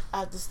 I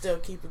have to still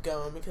keep it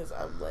going because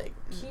I'm, like...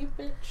 Keep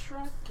it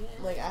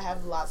trucking. Like, I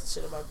have lots of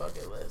shit on my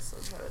bucket list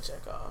I'm trying to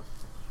check off.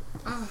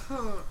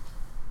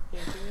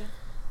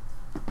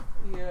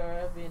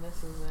 Your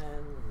Venus is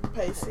in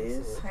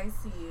Pisces.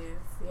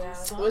 Yeah.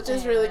 Which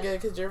is really good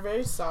because you're a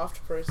very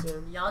soft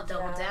person. Y'all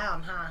double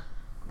down, huh?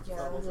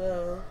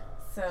 Yeah.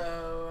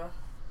 So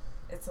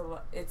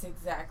it's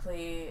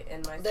exactly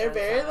in my. They're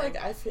very like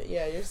I feel.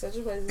 Yeah, you're such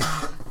a Pisces.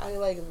 I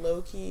like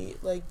low key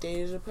like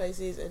dated a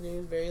Pisces, and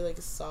you're very like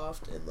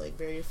soft and like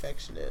very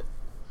affectionate.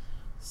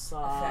 That's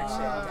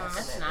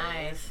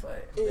nice.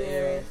 But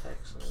very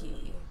affectionate.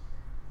 Key.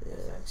 Yeah.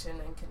 Affection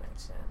and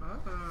connection.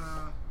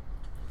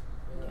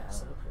 Yeah.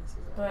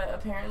 But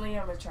apparently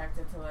I'm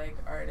attracted to like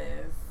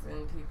artists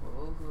and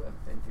people who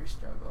have been through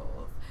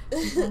struggles.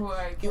 People who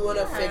are you want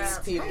to fix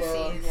people.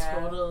 Yeah.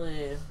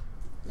 Totally.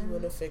 You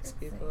want to fix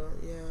people.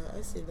 Yeah,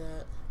 I see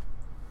that.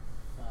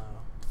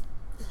 Wow.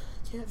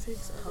 Can't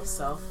fix it. How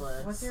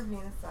selfless. What's your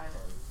Venus sign,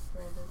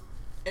 Brandon?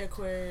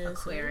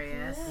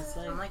 Aquarius.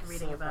 Yeah. I'm like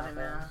reading about it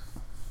now.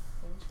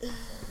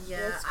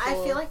 Yeah, cool.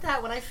 I feel like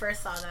that when I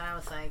first saw that, I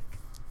was like,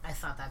 I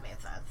thought that made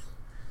sense.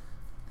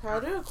 How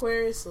do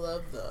Aquarius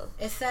love, though?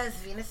 It says,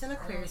 Venus and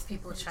Aquarius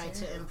people try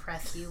to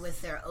impress you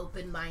with their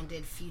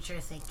open-minded,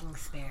 future-thinking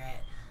spirit.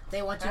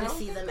 They want you to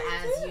see them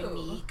as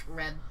unique,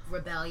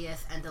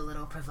 rebellious, and a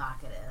little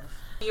provocative.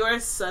 You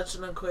are such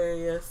an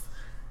Aquarius.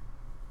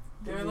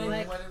 They're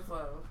like, what is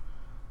love?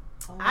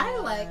 Oh, I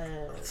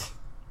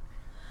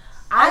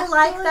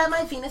like that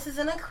my Venus is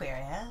in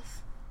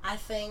Aquarius. I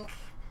think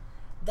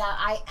that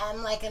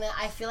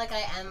I feel like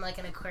I am like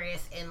an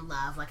Aquarius in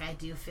love. Like, I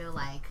do feel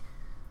like,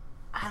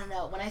 I don't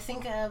know, when I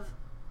think of,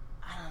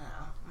 I don't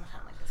know, I'm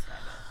trying to like describe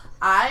it.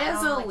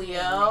 As a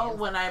Leo,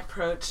 when I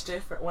approach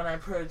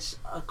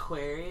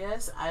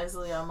Aquarius, as a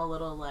Leo, I'm a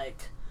little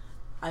like,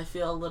 I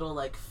feel a little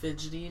like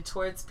fidgety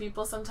towards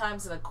people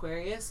sometimes. In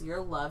Aquarius,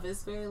 your love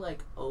is very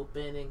like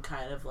open and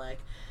kind of like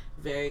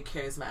very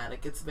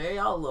charismatic. It's very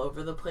all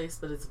over the place,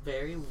 but it's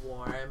very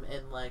warm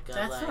and like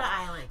a what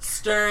I like.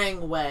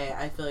 Stirring way.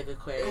 I feel like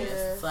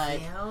Aquarius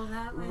like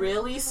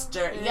really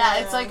stir. Yeah,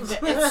 it's like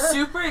it's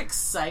super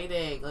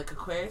exciting. Like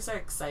Aquarius are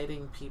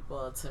exciting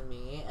people to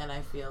me, and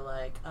I feel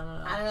like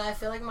I don't know. I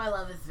feel like my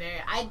love is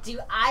very. I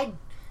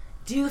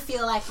do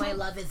feel like my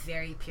love is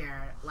very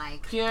pure.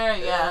 Like pure,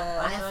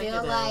 yeah. I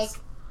feel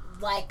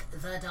like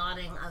the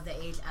dawning of the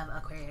age of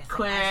Aquarius.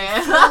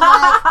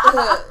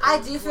 I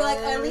do feel like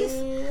at least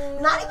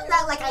not even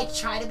that. Like I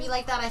try to be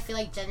like that. I feel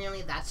like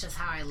genuinely that's just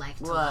how I like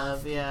to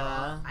love.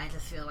 Yeah. I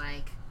just feel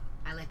like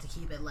I like to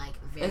keep it like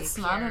very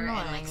pure and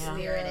like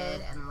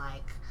spirited and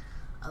like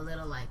a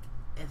little like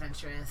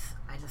adventurous.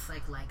 I just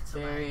like to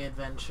very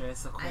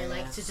adventurous. Aquarius. I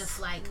like to just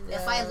like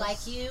if I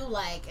like you,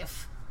 like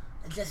if.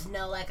 Just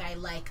know, like, I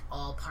like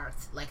all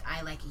parts. Like,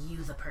 I like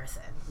you, the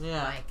person.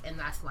 Yeah. Like, and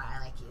that's why I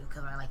like you.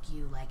 Because I like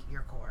you, like,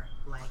 your core.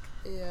 Like.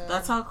 Yeah.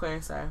 That's how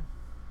Aquarius are.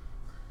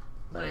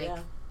 But, like,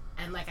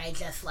 and, like, I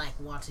just, like,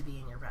 want to be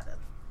in your presence.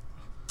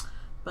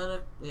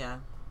 But,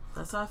 yeah.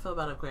 That's how I feel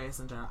about Aquarius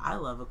in general. I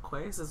love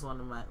Aquarius is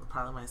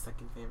probably my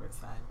second favorite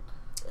sign.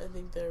 I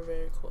think they're a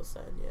very cool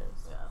sign,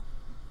 yes. Yeah.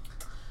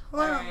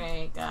 Well,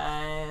 alright,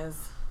 guys.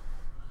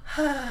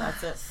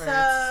 That's it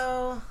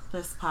for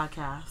this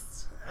podcast.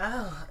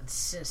 Oh,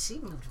 she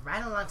moved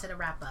right along to the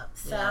wrap up.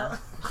 So,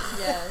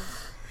 yeah.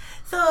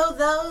 So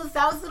that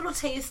was a little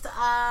taste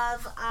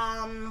of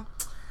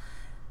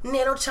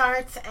natal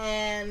charts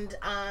and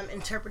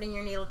interpreting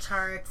your natal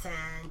charts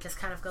and just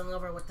kind of going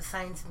over what the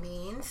signs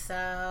mean.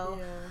 So,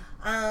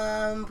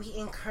 we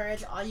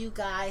encourage all you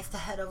guys to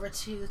head over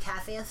to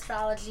Cafe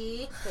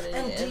Astrology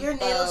and do your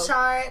natal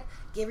chart.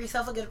 Give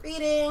yourself a good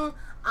reading.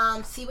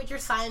 See what your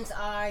signs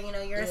are. You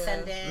know, your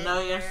ascendant.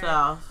 Know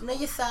yourself. Know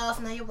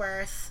yourself. Know your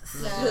worth.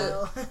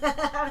 So,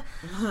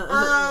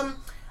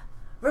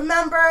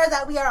 remember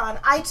that we are on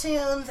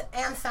iTunes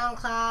and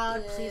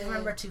SoundCloud. Please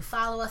remember to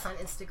follow us on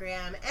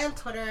Instagram and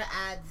Twitter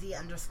at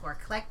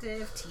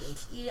 @the_collective,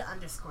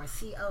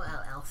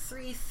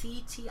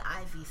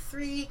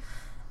 THE_COLL3CTIV3.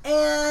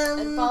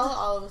 And follow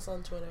all of us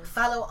on Twitter.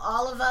 Follow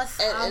all of us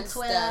and on Insta.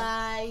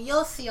 Twitter.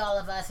 You'll see all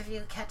of us. If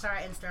you catch our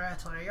Insta or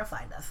Twitter, you'll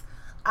find us.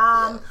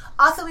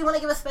 Also, we want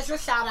to give a special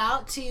shout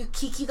out to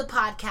Kiki the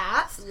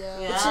Podcast,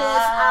 which is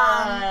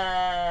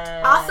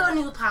also a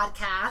new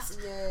podcast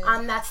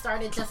that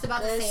started just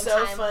about the same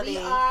time. Funny.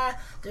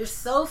 They're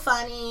so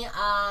funny.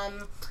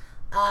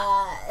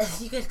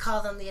 You could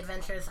call them the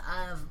adventures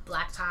of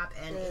Blacktop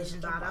and Asian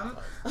Bottom,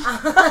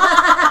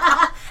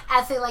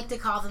 as they like to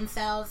call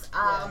themselves.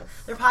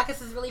 Their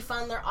podcast is really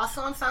fun. They're also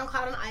on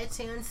SoundCloud and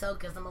iTunes, so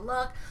give them a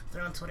look.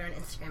 They're on Twitter and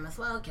Instagram as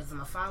well. Give them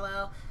a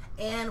follow.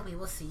 And we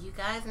will see you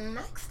guys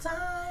next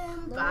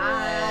time. Bye.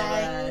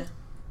 Bye.